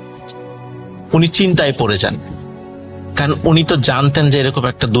 উনি চিন্তায় পড়ে যান, কারণ উনি তো জানতেন যে এরকম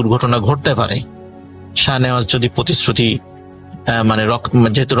একটা দুর্ঘটনা ঘটতে পারে। শাহনেওয়াজ যদি প্রতিশ্রুতি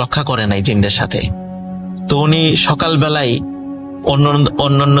যেহেতু রক্ষা করে নাই জিনদের সাথে, তো উনি সকালবেলায়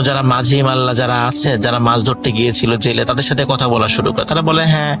অন্যান্য যারা মাঝি মাল্লা যারা আছে, যারা মাছ ধরতে গিয়েছিল জেলে, তাদের সাথে কথা বলা শুরু করে। তারা বলে,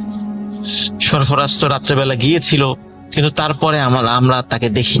 হ্যাঁ, সরফরাজ তো রাত্রেবেলা গিয়েছিল, কিন্তু তারপরে আমরা তাকে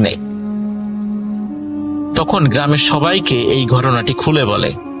দেখি নাই। তখন গ্রামের সবাইকে এই ঘটনাটি খুলে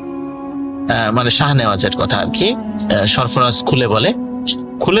বলে, শাহনেওয়াজের কথা আর কি সরফরাজ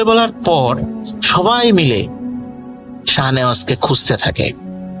খুলে বলার পর সবাই মিলে শাহনেওয়াজকে খুঁজতে থাকে।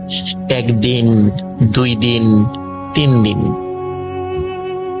 1 দিন, 2 দিন, 3 দিন,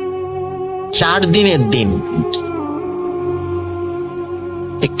 4 দিনের দিন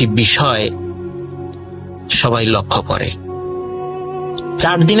একটি বিষয় সবাই লক্ষ্য করে।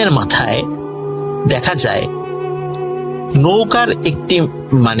 4 দিনের মাথায় দেখা যায় নৌকার একটি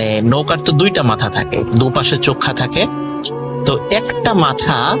নৌকার তো 2টা মাথা থাকে, দুপাশে চোখা থাকে, তো একটা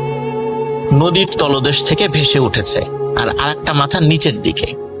মাথা নদীর তলদেশ থেকে ভেসে উঠেছে আর আরেকটা মাথা নিচের দিকে।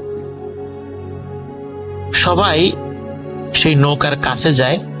 সবাই সেই নৌকার কাছে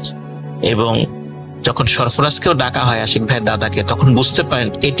যায় এবং যখন সরফরাজকেও ডাকা হয়, আশিক ভাইয়ের দাদাকে, তখন বুঝতে পারেন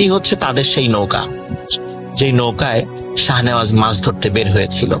এটি হচ্ছে তাদের সেই নৌকা, যেই নৌকায় শাহনেওয়াজ মাছ ধরতে বের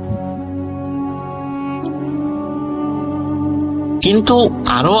হয়েছিল। কিন্তু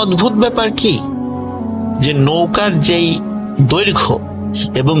আরো অদ্ভুত ব্যাপার কি, যে নৌকার যেই দৈর্ঘ্য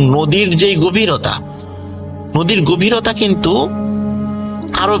এবং নদীর যেই গভীরতা, নদীর গভীরতা কিন্তু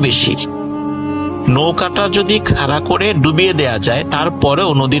আরো বেশি। নৌকাটা যদি খাড়া করে ডুবিয়ে দেয়া যায় তারপরেও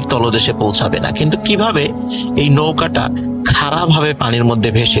নদীর তলদেশে পৌঁছাবে না, কিন্তু কিভাবে এই নৌকাটা খাড়াভাবে পানির মধ্যে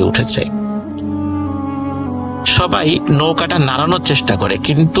ভেসে উঠেছে। সবাই নৌকাটা নাড়ানোর চেষ্টা করে,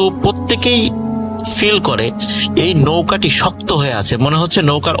 কিন্তু প্রত্যেকেই ফিল করে এই নৌকাটি শক্ত হয়ে আছে, মনে হচ্ছে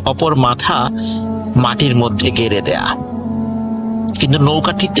নৌকার অপর মাথা মাটির মধ্যে গেড়ে দেয়া। কিন্তু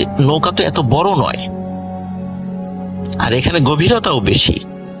নৌকা তো এত বড় নয়, আর এখানে গভীরতাও বেশি।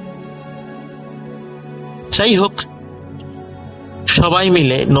 যাই হোক, সবাই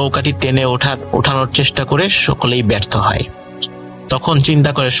মিলে নৌকাটি টেনে ওঠানোর চেষ্টা করে সকলেই ব্যর্থ হয়। তখন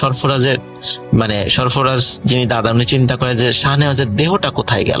চিন্তা করে সরফরাজ যিনি দাদা, উনি চিন্তা করে যে শাহনেওয়াজের দেহটা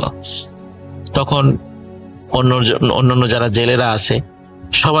কোথায় গেল। তখন অন্য যারা জেলেরা আছে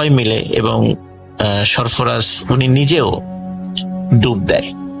সবাই মিলে এবং সরফরাজ উনি নিজেও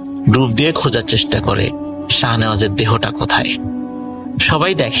ডুব দিয়ে খোঁজার চেষ্টা করে শাহনেওয়াজের দেহটা কোথায়।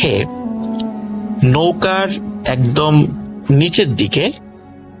 সবাই দেখে নৌকার একদম নিচের দিকে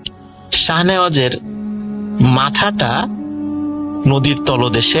শাহনেওয়াজের মাথাটা নদীর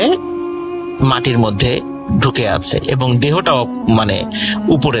তলদেশে মাটির মধ্যে ঢুকে আছে এবং দেহটা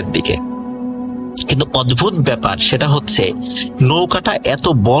উপরের দিকে। কিন্তু অদ্ভুত ব্যাপার সেটা হচ্ছে নৌকাটা এত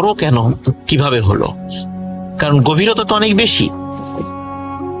বড় কেন, কিভাবে হলো? কারণ গভীরতা তো অনেক বেশি।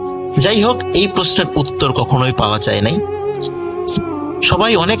 যাই হোক, এই প্রশ্নের উত্তর কখনোই পাওয়া যায় নাই।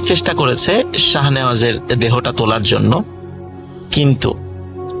 সবাই অনেক চেষ্টা করেছে শাহনেওয়াজের দেহটা তোলার জন্য, কিন্তু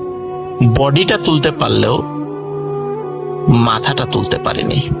বডিটা তুলতে পারলেও মাথাটা তুলতে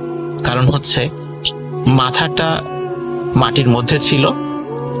পারেনি। কারণ হচ্ছে মাথাটা মাটির মধ্যে ছিল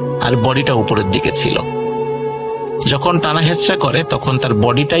আর বডিটা উপরের দিকে ছিল। যখন টানা হেঁচড়া করে তখন তার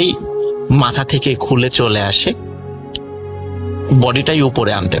বডিটাই মাথা থেকে খুলে চলে আসে, বডিটাই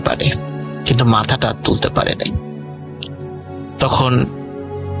উপরে আনতে পারে, কিন্তু মাথাটা তুলতে পারে নাই। তখন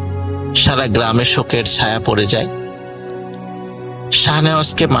সারা গ্রামে শোকের ছায়া পড়ে যায়।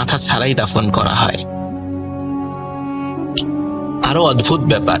 শাহনেওয়াজকে মাথা ছাড়াই দাফন করা হয়। আরো অদ্ভুত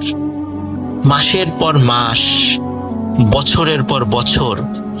ব্যাপার, মাসের পর মাস, বছরের পর বছর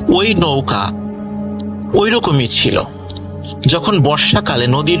ওই নৌকা ওই রকমই ছিল। যখন বর্ষাকালে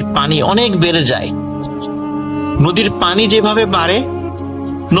নদীর পানি অনেক বেড়ে যায়, নদীর পানি যেভাবে বাড়ে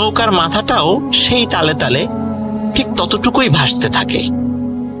নৌকার মাথাটাও সেই তালে তালে ঠিক ততটুকুই ভাসতে থাকে।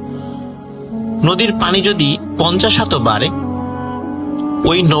 নদীর পানি যদি 50 হাতও বাড়ে,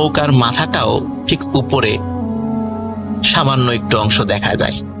 ওই নৌকার মাথাটাও ঠিক উপরে সামান্য একটু অংশ দেখা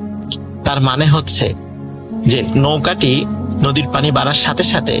যায়। তার মানে হচ্ছে যে নৌকাটি নদীর পানি বাড়ার সাথে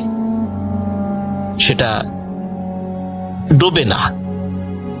সাথে সেটা ডোবে না।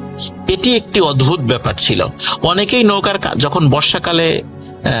 এটি একটি অদ্ভুত ব্যাপার ছিল। অনেকেই নৌকার, যখন বর্ষাকালে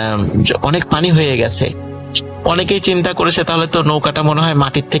অনেক পানি হয়ে গেছে, অনেকেই চিন্তা করেছে তাহলে তো নৌকাটা মনে হয়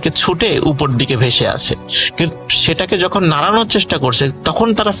মাটির থেকে ছুটে উপর দিকে ভেসে আছে। কিন্তু সেটাকে যখন নাড়ানোর চেষ্টা করছে তখন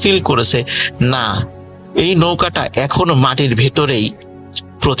তারা ফিল করেছে না, এই নৌকাটা এখনো মাটির ভেতরেই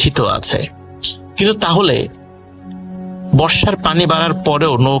প্রথিত আছে। কিন্তু তাহলে বর্ষার পানি বাড়ার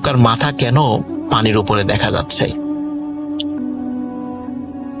পরেও নৌকার মাথা কেন পানির উপরে দেখা যাচ্ছে?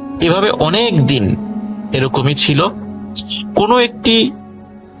 এভাবে অনেক দিন এরকমই ছিল। কোনো একটি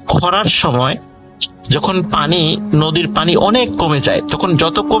খরার সময় যখন নদীর পানি অনেক কমে যায়, তখন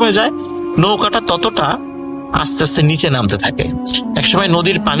যত কমে যায় নৌকাটা ততটা আস্তে আস্তে নিচে নামতে থাকে। একসময়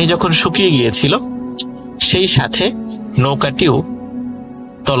নদীর পানি যখন শুকিয়ে গিয়েছিল, সেই সাথে নৌকাটিও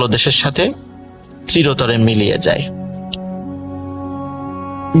তলদেশের সাথে চিরতরে মিলিয়ে যায়।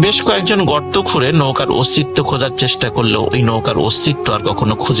 বেশ কয়েকজন গর্ত খুঁড়ে নৌকার অস্তিত্ব খোঁজার চেষ্টা করলেও ওই নৌকার অস্তিত্ব আর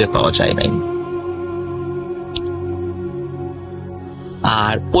কখনো খুঁজে পাওয়া যায় নাই।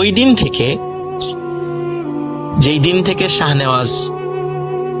 আর ওই দিন থেকে, যেই দিন থেকে শাহনেওয়াজ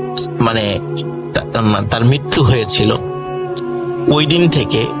তার মৃত্যু হয়েছিল, ওই দিন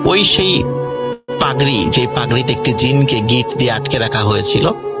থেকে সেই পাগড়ি, যে পাগড়িতে একটি জিনকে গিট দিয়ে আটকে রাখা হয়েছিল,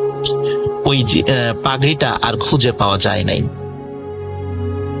 ওই পাগড়িটা আর খুঁজে পাওয়া যায় নাই।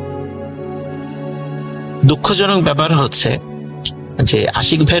 দুঃখজনক ব্যাপার হচ্ছে যে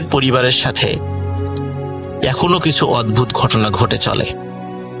আশিক ভাইয়ের পরিবারের সাথে এখনো কিছু অদ্ভুত ঘটনা ঘটে চলে।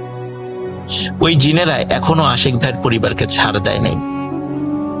 ওই জিনেরা এখনো আশিক ভাইয়ের পরিবারকে ছাড় দেয় নাই।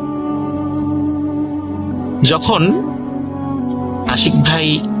 যখন আশিক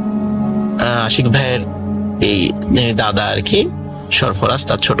ভাইয়ের এই দাদা আর কি সরফরাজ,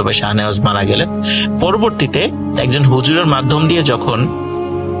 তার ছোট ভাই শাহনেওয়াজ মারা গেলেন, পরবর্তীতে একজন হুজুরের মাধ্যম দিয়ে যখন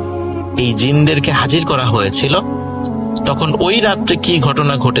এই জিনদেরকে হাজির করা হয়েছিল, তখন ওই রাত্রে কি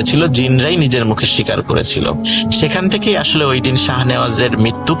ঘটনা ঘটেছিল জিনরাই নিজের মুখে স্বীকার করেছিল। সেখান থেকেই আসলে ওই দিন শাহনেওয়াজের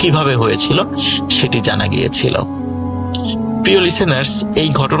মৃত্যু কিভাবে হয়েছিল সেটি জানা গিয়েছিল। প্রিয় লিসেনার্স, এই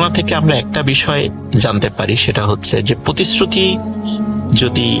ঘটনা থেকে আমরা একটা বিষয় জানতে পারি, সেটা হচ্ছে যে প্রতিশ্রুতি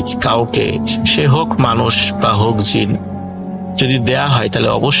যদি কাউকে, সে হোক মানুষ বা হোক জিন, যদি দেয়া হয় তাহলে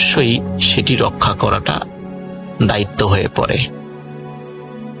অবশ্যই সেটি রক্ষা করাটা দায়িত্ব হয়ে পড়ে।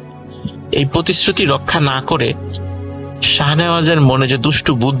 এই প্রতিশ্রুতি রক্ষা না করে শাহনেওয়াজের মনে যে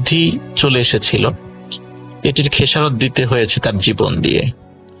দুষ্টু বুদ্ধি চলে এসেছিল, এটির খেসারত দিতে হয়েছে তার জীবন দিয়ে।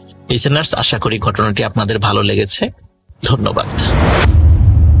 লিসেনার্স, আশা করি ঘটনাটি আপনাদের ভালো লেগেছে। ধন্যবাদ।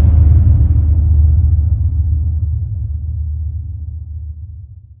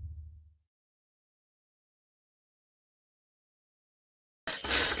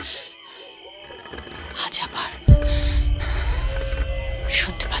 আজ আবার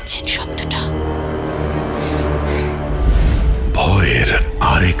শুনতে পাচ্ছেন শব্দটা? ভয়ের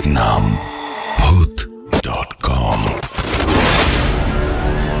আরেক নাম Bhoot.com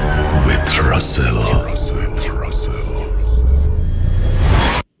with Russell.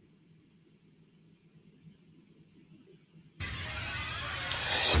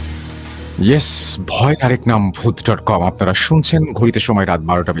 ইয়েস, ভয় আরেক নাম Bhoot.com। আপনারা শুনছেন, ঘড়িতে সময় রাত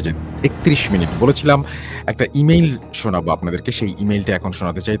 12:31। বলেছিলাম একটা ইমেইল শোনাবো আপনাদেরকে, সেই ইমেইলটা এখন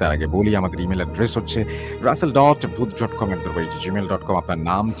শোনাতে চাই। তার আগে বলি আমাদের ইমেইল অ্যাড্রেস হচ্ছে russell.bhoot.com@gmail.com। আপনার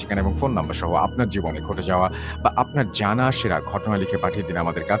নাম, ঠিকানা এবং ফোন নাম্বার সহ আপনার জীবনে ঘটে যাওয়া বা আপনার জানা সেরা ঘটনা লিখে পাঠিয়ে দিন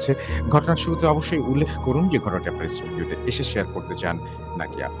আমাদের কাছে। ঘটনার শুরুতে অবশ্যই উল্লেখ করুন যে ঘটনাটি আপনার স্টুডিওতে এসে শেয়ার করতে চান,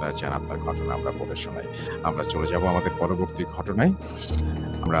 নাকি আপনারা চান আপনার ঘটনা আমরা পড়ে শোনাই। আমরা চলে যাব আমাদের পরবর্তী ঘটনায়।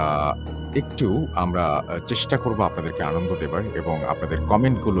 আমরা চেষ্টা করব আপনাদেরকে আনন্দ দেবার এবং আপনাদের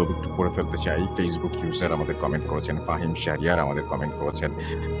কমেন্টগুলো একটু পড়ে ফেলতে চাই। ফেসবুক ইউজার আমাদের কমেন্ট করেছেন, ফাহিম শাহরিয়ার আমাদের কমেন্ট করেছেন,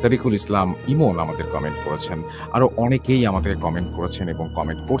 তারিকুল ইসলাম ইমন আমাদের কমেন্ট করেছেন, আরও অনেকেই আমাদের কমেন্ট করেছেন এবং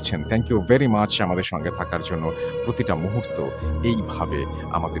কমেন্ট করছেন। থ্যাংক ইউ ভেরি মাচ আমাদের সঙ্গে থাকার জন্য, প্রতিটা মুহূর্ত এইভাবে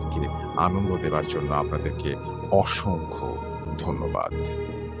আমাদেরকে আনন্দ দেবার জন্য আপনাদেরকে অসংখ্য ধন্যবাদ।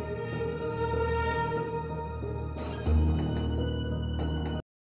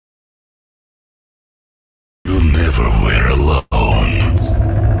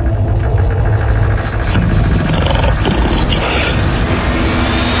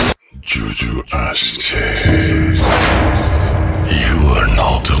 Juju আসছে। You are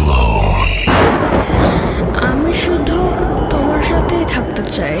not alone. আমি শুধু তোমার সাথেই থাকতে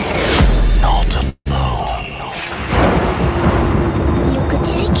চাই। Not alone.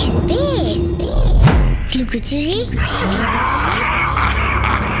 লুকোচুরি খেলবে? লুকোচুরি?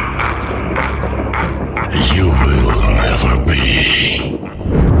 You will never be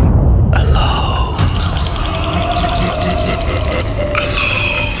alone.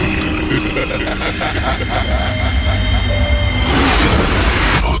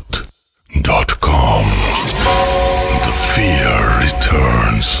 Bhoot.com. The fear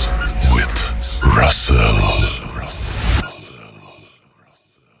returns with Russell.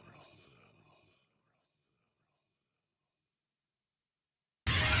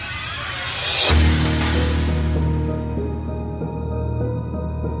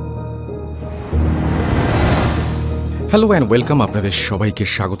 Hello and welcome, আপনাদের সবাইকে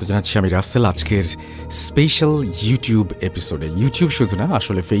স্বাগত জানাচ্ছি আমি রাসেল আজকের স্পেশাল ইউটিউব এপিসোডে। ইউটিউব শুধু না,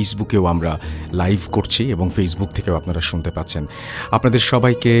 আসলে ফেসবুকেও আমরা লাইভ করছি এবং ফেসবুক থেকেও আপনারা শুনতে পাচ্ছেন। আপনাদের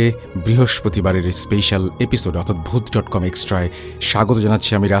সবাইকে বৃহস্পতিবারের স্পেশাল এপিসোড অর্থাৎ Bhoot.com এক্সট্রায় স্বাগত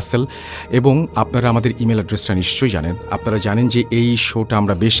জানাচ্ছি আমি রাসেল। এবং আপনারা আমাদের ইমেল অ্যাড্রেসটা নিশ্চয়ই জানেন। আপনারা জানেন যে এই শোটা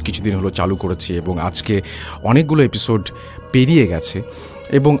আমরা বেশ কিছুদিন হলো চালু করেছি এবং আজকে অনেকগুলো এপিসোড পেরিয়ে গেছে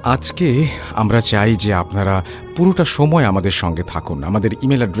এবং আজকে আমরা চাই যে আপনারা পুরোটা সময় আমাদের সঙ্গে থাকুন। আমাদের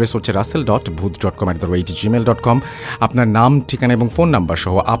ইমেল অ্যাড্রেস হচ্ছে russell.bhoot.com@gmail.com। আপনার নাম, ঠিকানা এবং ফোন নাম্বার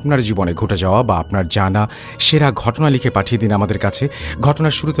সহ আপনার জীবনে ঘটে যাওয়া বা আপনার জানা সেরা ঘটনা লিখে পাঠিয়ে দিন আমাদের কাছে।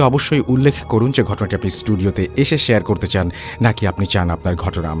 ঘটনার শুরুতে অবশ্যই উল্লেখ করুন যে ঘটনাটি আপনি স্টুডিওতে এসে শেয়ার করতে চান, নাকি আপনি চান আপনার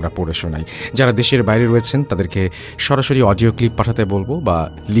ঘটনা আমরা পড়ে শোনাই। যারা দেশের বাইরে রয়েছেন তাদেরকে সরাসরি অডিও ক্লিপ পাঠাতে বলবো বা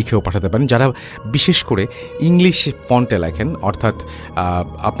লিখেও পাঠাতে পারেন। যারা বিশেষ করে ইংলিশ ফন্টে লেখেন, অর্থাৎ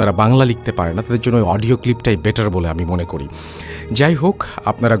আপনারা বাংলা লিখতে পারেন না, তাদের জন্য অডিও ক্লিপটাই বেটার বলে আমি মনে করি। যাই হোক,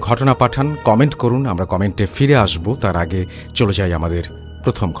 আপনারা ঘটনা পাঠান, কমেন্ট করুন, আমরা কমেন্টে ফিরে আসব। তার আগে চলে যাই আমাদের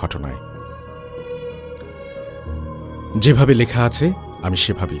প্রথম ঘটনায়। যেভাবে লেখা আছে আমি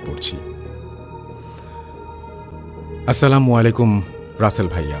সেভাবেই পড়ছি। আসসালামু আলাইকুম রাসেল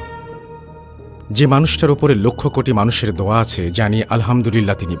ভাইয়া। যে মানুষটার উপরে লক্ষ কোটি মানুষের দোয়া আছে, জানি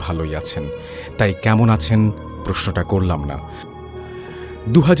আলহামদুলিল্লাহ তিনি ভালোই আছেন। তাই কেমন আছেন প্রশ্নটা করলাম না।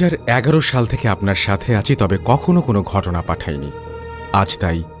 2011 সাল থেকে আপনার সাথে আছি, তবে কখনো কোনো ঘটনা পাঠাইনি। আজ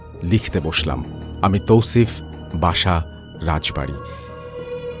তাই লিখতে বসলাম। আমি তৌসিফ, বাসা রাজবাড়ি।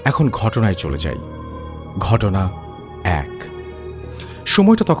 এখন ঘটনায় চলে যাই। ঘটনা 1।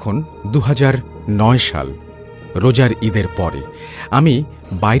 সময়টা তখন 2009 সাল, রোজার ঈদের পরে। আমি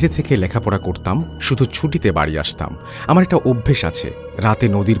বাইরে থেকে লেখাপড়া করতাম, শুধু ছুটিতে বাড়ি আসতাম। আমার একটা অভ্যেস আছে, রাতে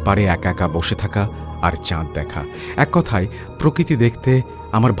নদীর পাড়ে একা একা বসে থাকা আর চাঁদ দেখা। এক কথায় প্রকৃতি দেখতে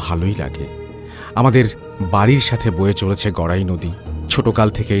আমার ভালোই লাগে। আমাদের বাড়ির সাথে বয়ে চলেছে গড়াই নদী। ছোটকাল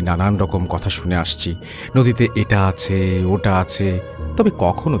থেকেই নানান রকম কথা শুনে আসছি, নদীতে এটা আছে ওটা আছে, তবে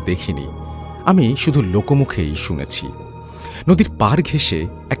কখনো দেখিনি। আমি শুধু লোকমুখেই শুনেছি। নদীর পাড় ঘেঁষে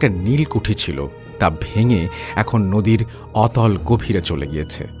একটা নীলকুঠি ছিল, তা ভেঙে এখন নদীর অতল গভীরে চলে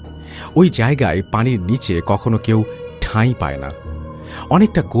গিয়েছে। ওই জায়গায় পানির নিচে কখনো কেউ ঠাঁই পায় না,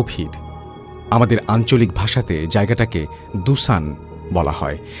 অনেকটা গভীর। আমাদের আঞ্চলিক ভাষাতে জায়গাটাকে দুসান বলা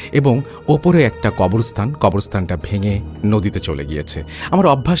হয়, এবং ওপরে একটা কবরস্থান। কবরস্থানটা ভেঙে নদীতে চলে গিয়েছে। আমার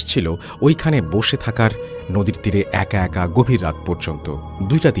অভ্যাস ছিল ওইখানে বসে থাকার, নদীর তীরে একা একা গভীর রাত পর্যন্ত,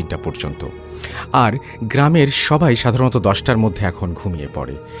 2টা-3টা পর্যন্ত। আর গ্রামের সবাই সাধারণত 10টার মধ্যে এখন ঘুমিয়ে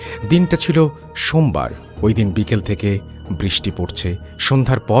পড়ে। দিনটা ছিল সোমবার। ওই দিন বিকেল থেকে বৃষ্টি পড়ছে,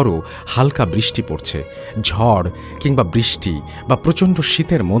 সন্ধ্যার পরও হালকা বৃষ্টি পড়ছে। ঝড় কিংবা বৃষ্টি বা প্রচণ্ড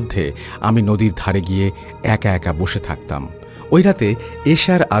শীতের মধ্যে আমি নদীর ধারে গিয়ে একা একা বসে থাকতাম। ওই রাতে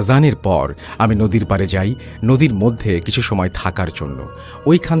এশার আজানের পর আমি নদীর পাড়ে যাই নদীর মধ্যে কিছু সময় থাকার জন্য।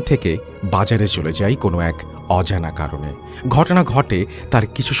 ওইখান থেকে বাজারে চলে যাই কোনো এক অজানা কারণে। ঘটনা ঘটে তার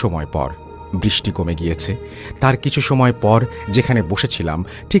কিছু সময় পর। বৃষ্টি কমে গিয়েছে। তার কিছু সময় পর যেখানে বসেছিলাম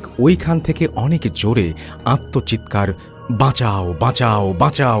ঠিক ওইখান থেকে অনেক জোরে আত্মচিৎকার, বাঁচাও বাঁচাও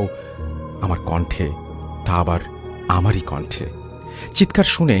বাঁচাও, আমার কণ্ঠে, তা আবার আমারই কণ্ঠে। চিৎকার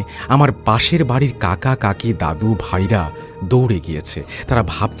শুনে আমার পাশের বাড়ির কাকা কাকি দাদু ভাইরা দৌড়ে গিয়েছে। তারা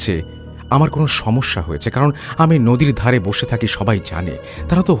ভাবছে আমার কোনো সমস্যা হয়েছে, কারণ আমি নদীর ধারে বসে থাকি সবাই জানে।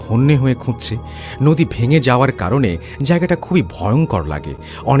 তারা তো হন্যে হয়ে খুঁজছে। নদী ভেঙে যাওয়ার কারণে জায়গাটা খুবই ভয়ঙ্কর লাগে।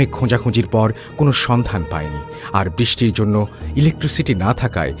 অনেক খোঁজাখুঁজির পর কোনো সন্ধান পায়নি। আর বৃষ্টির জন্য ইলেকট্রিসিটি না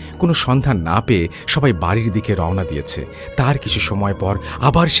থাকায় কোনো সন্ধান না পেয়ে সবাই বাড়ির দিকে রওনা দিয়েছে। তার কিছু সময় পর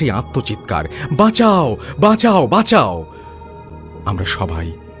আবার সেই আত্মচিৎকার, বাঁচাও বাঁচাও বাঁচাও। আমরা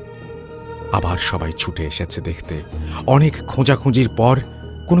সবাই ছুটে এসেছে দেখতে। অনেক খোঁজাখুঁজির পর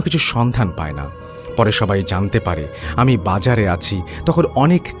কোনো কিছু সন্ধান পায় না। পরে সবাই জানতে পারে আমি বাজারে আছি। তখন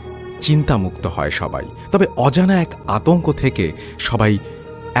অনেক চিন্তামুক্ত হয় সবাই। তবে অজানা এক আতঙ্ক থেকে সবাই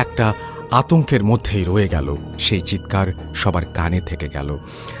একটা আতঙ্কের মধ্যেই রয়ে গেল। সেই চিৎকার সবার কানে থেকে গেল।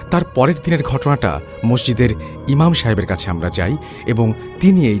 তার পরের দিনের ঘটনাটা, মসজিদের ইমাম সাহেবের কাছে আমরা যাই এবং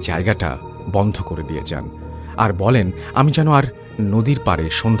তিনি এই জায়গাটা বন্ধ করে দিয়ে যান আর বলেন আমি যেন আর নদীর পাড়ে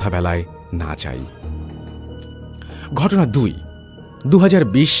সন্ধ্যাবেলায় না যাই। ঘটনা 2।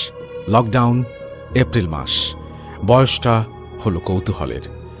 2020 লকডাউন, এপ্রিল মাস। বয়সটা হলো কৌতূহলের।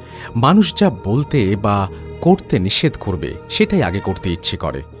 মানুষ যা বলতে বা করতে নিষেধ করবে সেটাই আগে করতে ইচ্ছে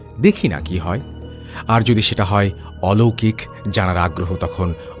করে, দেখি না কি হয়। আর যদি সেটা হয় অলৌকিক, জানার আগ্রহ তখন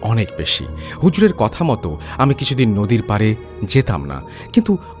অনেক বেশি। হুজুরের কথা মতো আমি কিছুদিন নদীর পাড়ে যেতাম না,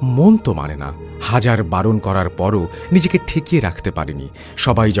 কিন্তু মন তো মানে না। হাজার বারণ করার পরও নিজেকে ঠেকিয়ে রাখতে পারিনি।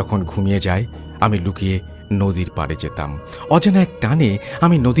 সবাই যখন ঘুমিয়ে যায় আমি লুকিয়ে নদীর পাড়ে যেতাম। অজানা এক টানে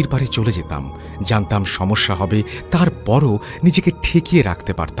আমি নদীর পাড়ে চলে যেতাম। জানতাম সমস্যা হবে, তারপরও নিজেকে ঠেকিয়ে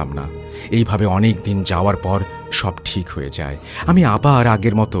রাখতে পারতাম না। এইভাবে অনেক দিন যাওয়ার পর সব ঠিক হয়ে যায়। আমি আবার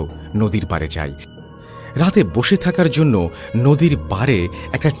আগের মতো নদীর পাড়ে যাই। রাতে বসে থাকার জন্য নদীর পাড়ে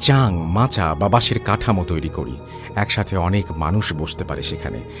একটা চাং, মাচা বা বাঁশের কাঠামো তৈরি করি। একসাথে অনেক মানুষ বসতে পারে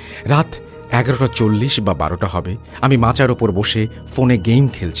সেখানে। রাত 11:40 বা 12টা হবে। আমি মাচার ওপর বসে ফোনে গেম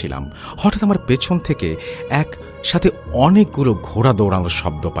খেলছিলাম। হঠাৎ আমার পেছন থেকে একসাথে অনেকগুলো ঘোড়া দৌড়ানোর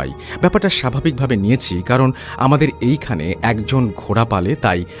শব্দ পাই। ব্যাপারটা স্বাভাবিকভাবে নিয়েছি, কারণ আমাদের এইখানে একজন ঘোড়া পালে,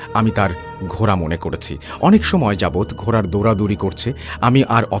 তাই আমি তার ঘোড়া মনে করেছি। অনেক সময় যাবৎ ঘোড়ার দৌড়াদৌড়ি করছে, আমি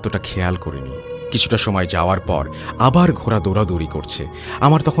আর অতটা খেয়াল করিনি। কিছুটা সময় যাওয়ার পর আবার ঘোড়া দৌড়াদৌড়ি করছে।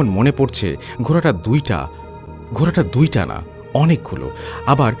 আমার তখন মনে পড়ছে ঘোড়াটা দুইটা না, অনেকগুলো।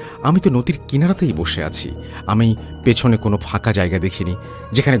 আবার আমি তো নদীর কিনারাতেই বসে আছি। আমি পেছনে কোনো ফাঁকা জায়গা দেখিনি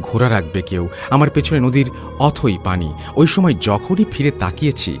যেখানে ঘোড়া রাখবে কেউ। আমার পেছনে নদীর অথই পানি। ওই সময় যখনই ফিরে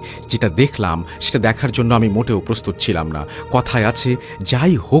তাকিয়েছি, যেটা দেখলাম সেটা দেখার জন্য আমি মোটেও প্রস্তুত ছিলাম না। কথায় আছে,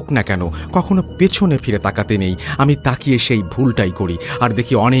 যাই হোক না কেন কখনো পেছনে ফিরে তাকাতে নেই। আমি তাকিয়ে সেই ভুলটাই করি, আর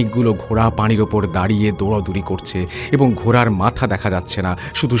দেখি অনেকগুলো ঘোড়া পানির ওপর দাঁড়িয়ে দৌড়াদৌড়ি করছে এবং ঘোড়ার মাথা দেখা যাচ্ছে না,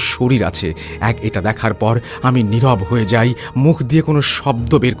 শুধু শরীর আছে। এটা দেখার পর আমি নীরব হয়ে যাই, মুখ দিয়ে কোনো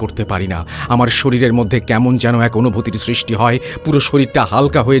শব্দ বের করতে পারি না। আমার শরীরের মধ্যে কেমন যেন এক অনুভূতির সৃষ্টি হয়, পুরো শরীরটা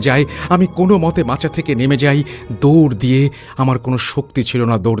হালকা হয়ে যায়। আমি কোনো মতে মাচা থেকে নেমে যাই দৌড় দিয়ে। আমার কোনো শক্তি ছিল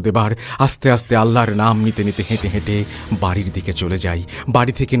না দৌড় দেবার। আস্তে আস্তে আল্লাহর নাম নিতে নিতে হেঁটে হেঁটে বাড়ির দিকে চলে যাই।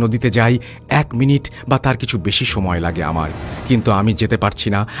 বাড়ি থেকে নদীতে যাই 1 মিনিট বা তার কিছু বেশি সময় লাগে আমার, কিন্তু আমি যেতে পারছি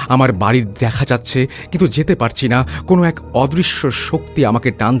না। আমার বাড়ির দেখা যাচ্ছে কিন্তু যেতে পারছি না। কোনো এক অদৃশ্য শক্তি আমাকে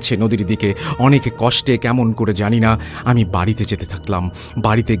টানছে নদীর দিকে। অনেক কষ্টে কেমন করে জানি না আমি বাড়িতে যেতে থাকলাম।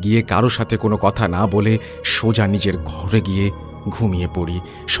 বাড়িতে গিয়ে কারো সাথে কোনো কথা না বলে সোজা নিজের ঘরে গিয়ে ঘুমিয়ে পড়ি।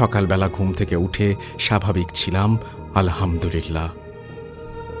 সকালবেলা ঘুম থেকে উঠে স্বাভাবিক ছিলাম, আলহামদুলিল্লাহ।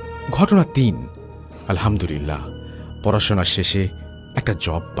 ঘটনা 3, আলহামদুলিল্লাহ। পড়াশোনা শেষে একটা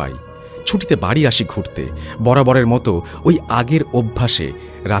জব পাই। ছুটিতে বাড়ি আসি ঘুরতে। বরাবরের মতো ওই আগের অভ্যাসে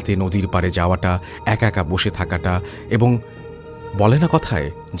রাতে নদীর পাড়ে যাওয়াটা, একা একা বসে থাকাটা, এবং বলে না কথায়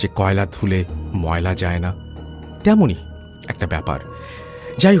যে কয়লা ধুলে ময়লা যায় না, তেমনই একটা ব্যাপার।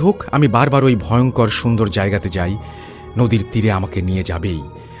 যাই হোক, আমি বারবার ওই ভয়ঙ্কর সুন্দর জায়গাতে যাই। নদীর তীরে আমাকে নিয়ে যাবেই।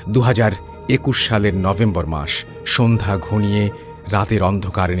 2021 সালের নভেম্বর মাস। সন্ধ্যা ঘনিয়ে রাতের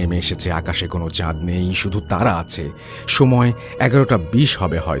অন্ধকার নেমে এসেছে। আকাশে কোনো চাঁদ নেই, শুধু তারা আছে। সময় 11:20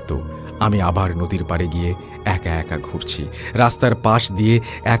 হবে হয়তো। আমি আবার নদীর পাড়ে গিয়ে একা একা ঘুরছি। রাস্তার পাশ দিয়ে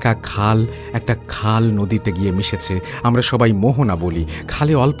একটা খাল নদীতে গিয়ে মিশেছে। আমরা সবাই মোহনা বলি।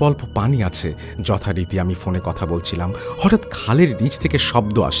 খালে অল্প অল্প পানি আছে। যথারীতি আমি ফোনে কথা বলছিলাম। হঠাৎ খালের নিচ থেকে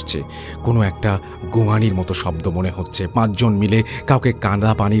শব্দ আসছে, কোনো একটা গোঙানির মতো শব্দ মনে হচ্ছে। 5 জন মিলে কাউকে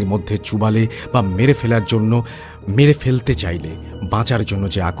কাঁদা পানির মধ্যে চুবালে বা মেরে ফেলতে চাইলে বাঁচার জন্য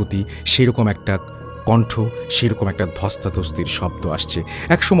যে আকুতি, সেরকম একটা কণ্ঠ, সেরকম একটা ধস্তাধস্তির শব্দ আসছে।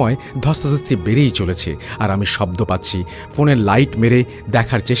 এক সময় ধস্তাধস্তি বেড়েই চলেছে, আর আমি শব্দ পাচ্ছি। ফোনের লাইট মেরে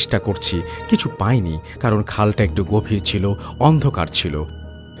দেখার চেষ্টা করছি, কিছু পাইনি, কারণ খালটা একটু গভীর ছিল, অন্ধকার ছিল।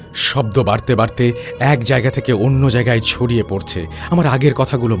 শব্দ বাড়তে বাড়তে এক জায়গা থেকে অন্য জায়গায় ছড়িয়ে পড়ছে। আমার আগের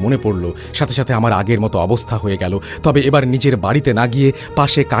কথাগুলো মনে পড়ল, সাথে সাথে আমার আগের মতো অবস্থা হয়ে গেল। তবে এবার নিজের বাড়িতে না গিয়ে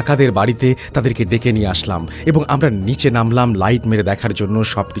পাশে কাকাদের বাড়িতে তাদেরকে ডেকে নিয়ে আসলাম, এবং আমরা নিচে নামলাম লাইট মেরে দেখার জন্য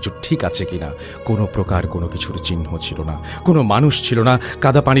সব কিছু ঠিক আছে কিনা। কোনো প্রকার কোনো কিছুর চিহ্ন ছিল না, কোনো মানুষ ছিল না।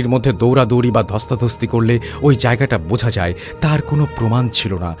 কাদা পানির মধ্যে দৌড়াদৌড়ি বা ধস্তাধস্তি করলে ওই জায়গাটা বোঝা যায়, তার কোনো প্রমাণ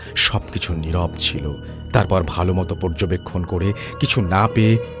ছিল না। সব কিছু নীরব ছিল। তারপর ভালো মতো পর্যবেক্ষণ করে কিছু না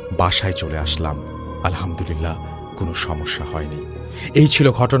পেয়ে বাসায় চলে আসলাম। আলহামদুলিল্লাহ, কোনো সমস্যা হয়নি। এই ছিল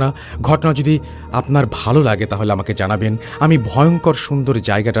ঘটনা। যদি আপনার ভালো লাগে তাহলে আমাকে জানাবেন। আমি ভয়ঙ্কর সুন্দর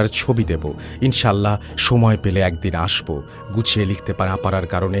জায়গাটার ছবি দেব ইনশাল্লাহ। সময় পেলে একদিন আসব। গুছিয়ে লিখতে না পারার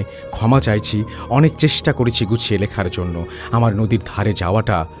কারণে ক্ষমা চাইছি। অনেক চেষ্টা করেছি গুছিয়ে লেখার জন্য। আমার নদীর ধারে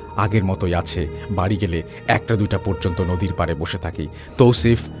যাওয়াটা আগের মতোই আছে। বাড়ি গেলে 1টা-2টা পর্যন্ত নদীর পাড়ে বসে থাকি।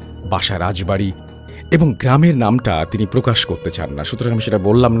 তৌসিফ, বাসা রাজবাড়ি, এবং গ্রামের নামটা তিনি প্রকাশ করতে চান না, সুতরাং আমি সেটা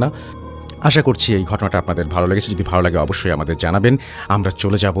বললাম না। আশা করছি এই ঘটনাটা আপনাদের ভালো লেগেছে। যদি ভালো লাগে অবশ্যই আমাদের জানাবেন। আমরা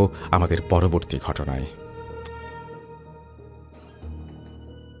চলে যাব আমাদের পরবর্তী ঘটনায়।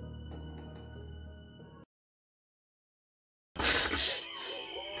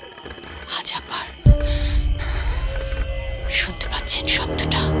 হাজাবার শুনতে পাচ্ছেন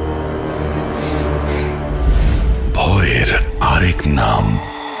শব্দটা? ভয়ের আরেক নাম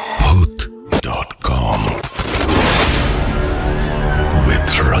Bhoot.com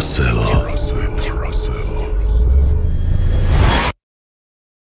with Russell.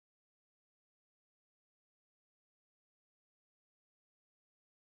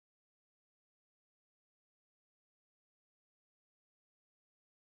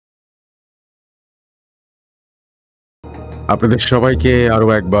 আপনাদের সবাইকে আরো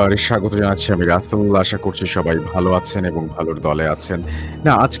একবার স্বাগত জানাচ্ছি। আমি রাসেল। আশা করছি সবাই ভালো আছেন এবং ভালোর দলে আছেন।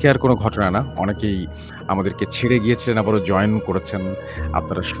 না, আজকে আর কোনো ঘটনা না। অনেকেই আমাদেরকে ছেড়ে গিয়েছিলেন, আবারও জয়েন করেছেন।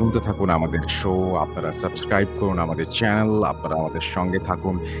 আপনারা শুনতে থাকুন আমাদের শো, আপনারা সাবস্ক্রাইব করুন আমাদের চ্যানেল, আপনারা আমাদের সঙ্গে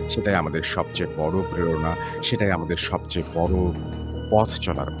থাকুন। সেটাই আমাদের সবচেয়ে বড় প্রেরণা, সেটাই আমাদের সবচেয়ে বড় পথ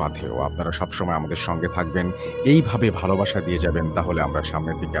চলার পাথেও। আপনারা সবসময় আমাদের সঙ্গে থাকবেন, এইভাবে ভালোবাসা দিয়ে যাবেন, তাহলে আমরা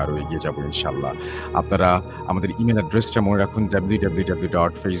সামনের দিকে আরও এগিয়ে যাব ইনশাল্লাহ। আপনারা আমাদের ইমেল অ্যাড্রেসটা মনে রাখুন,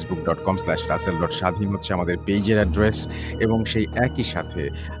 www.facebook.com/russell.স্বাধীন হচ্ছে আমাদের পেজের অ্যাড্রেস, এবং সেই একই সাথে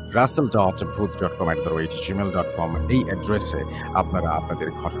russell.bhoot.com@gmail.com এই অ্যাড্রেসে আপনারা আপনাদের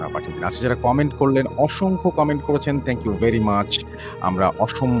ঘটনা পাঠিয়ে দিন। আচ্ছা, যারা কমেন্ট করলেন, অসংখ্য কমেন্ট করেছেন, থ্যাংক ইউ ভেরি মাচ। আমরা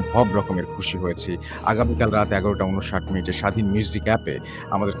অসম্ভব রকমের খুশি হয়েছি। আগামীকাল রাত 11:59 স্বাধীন মিউজিক অ্যাপে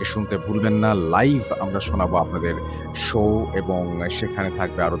আমাদেরকে শুনতে ভুলবেন না। লাইভ আমরা শোনাবো আপনাদের শো, এবং সেখানে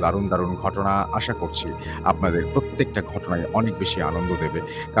থাকবে আরও দারুণ দারুণ ঘটনা। আশা করছি আপনাদের প্রত্যেকটা ঘটনায় অনেক বেশি আনন্দ দেবে,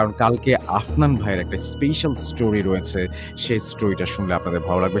 কারণ কালকে আফনান ভাইয়ের একটা স্পেশাল স্টোরি রয়েছে। সেই স্টোরিটা শুনলে আপনাদের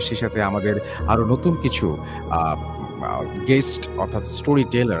ভালো লাগবে। সেই সাথে আমাদের আরও নতুন কিছু গেস্ট অর্থাৎ স্টোরি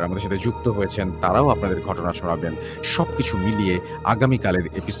টেলার আমাদের সাথে যুক্ত হয়েছেন, তারাও আপনাদের ঘটনা শোনাবেন। সব কিছু মিলিয়ে আগামীকালের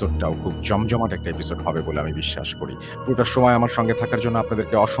এপিসোডটাও খুব জমজমাট একটা এপিসোড হবে বলে আমি বিশ্বাস করি। পুরোটা সময় আমার সঙ্গে থাকার জন্য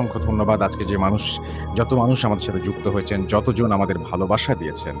আপনাদেরকে অসংখ্য ধন্যবাদ। আজকে যত মানুষ আমাদের সাথে যুক্ত হয়েছেন, যতজন আমাদের ভালোবাসা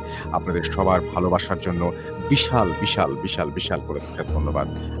দিয়েছেন, আপনাদের সবার ভালোবাসার জন্য বিশাল বিশাল বিশাল বিশাল করে ধন্যবাদ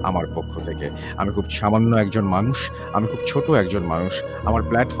আমার পক্ষ থেকে। আমি খুব সামান্য একজন মানুষ, আমি খুব ছোট একজন মানুষ, আমার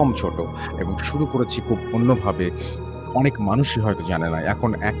প্ল্যাটফর্ম ছোট, এবং শুরু করেছি খুব অন্যভাবে। অনেক মানুষই হয়তো জানে না। এখন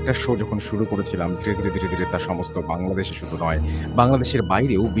একটা শো যখন শুরু করেছিলাম, ধীরে ধীরে ধীরে ধীরে তা সমস্ত বাংলাদেশে শুধু নয়, বাংলাদেশের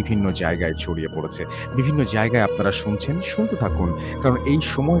বাইরেও বিভিন্ন জায়গায় ছড়িয়ে পড়েছে। বিভিন্ন জায়গায় আপনারা শুনতে থাকুন, কারণ এই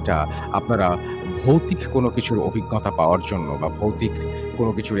সময়টা আপনারা ভৌতিক কোনো কিছুর অভিজ্ঞতা পাওয়ার জন্য বা ভৌতিক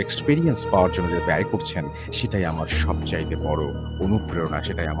কোনো কিছুর এক্সপেরিয়েন্স পাওয়ার জন্য যে ব্যয় করছেন, সেটাই আমার সবচাইতে বড় অনুপ্রেরণা,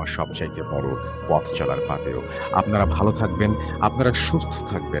 সেটাই আমার সবচাইতে বড় পথ চলার পাথেয়। আপনারা ভালো থাকবেন, আপনারা সুস্থ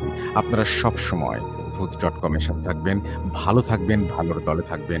থাকবেন, আপনারা সবসময় Bhoot.com এর সাথে থাকবেন, ভালো থাকবেন, ভালোর দলে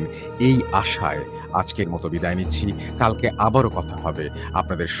থাকবেন, এই আশায় আজকের মতো বিদায় নিচ্ছি। কালকে আবারও কথা হবে।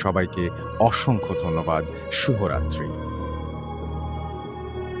 আপনাদের সবাইকে অসংখ্য ধন্যবাদ। শুভরাত্রি।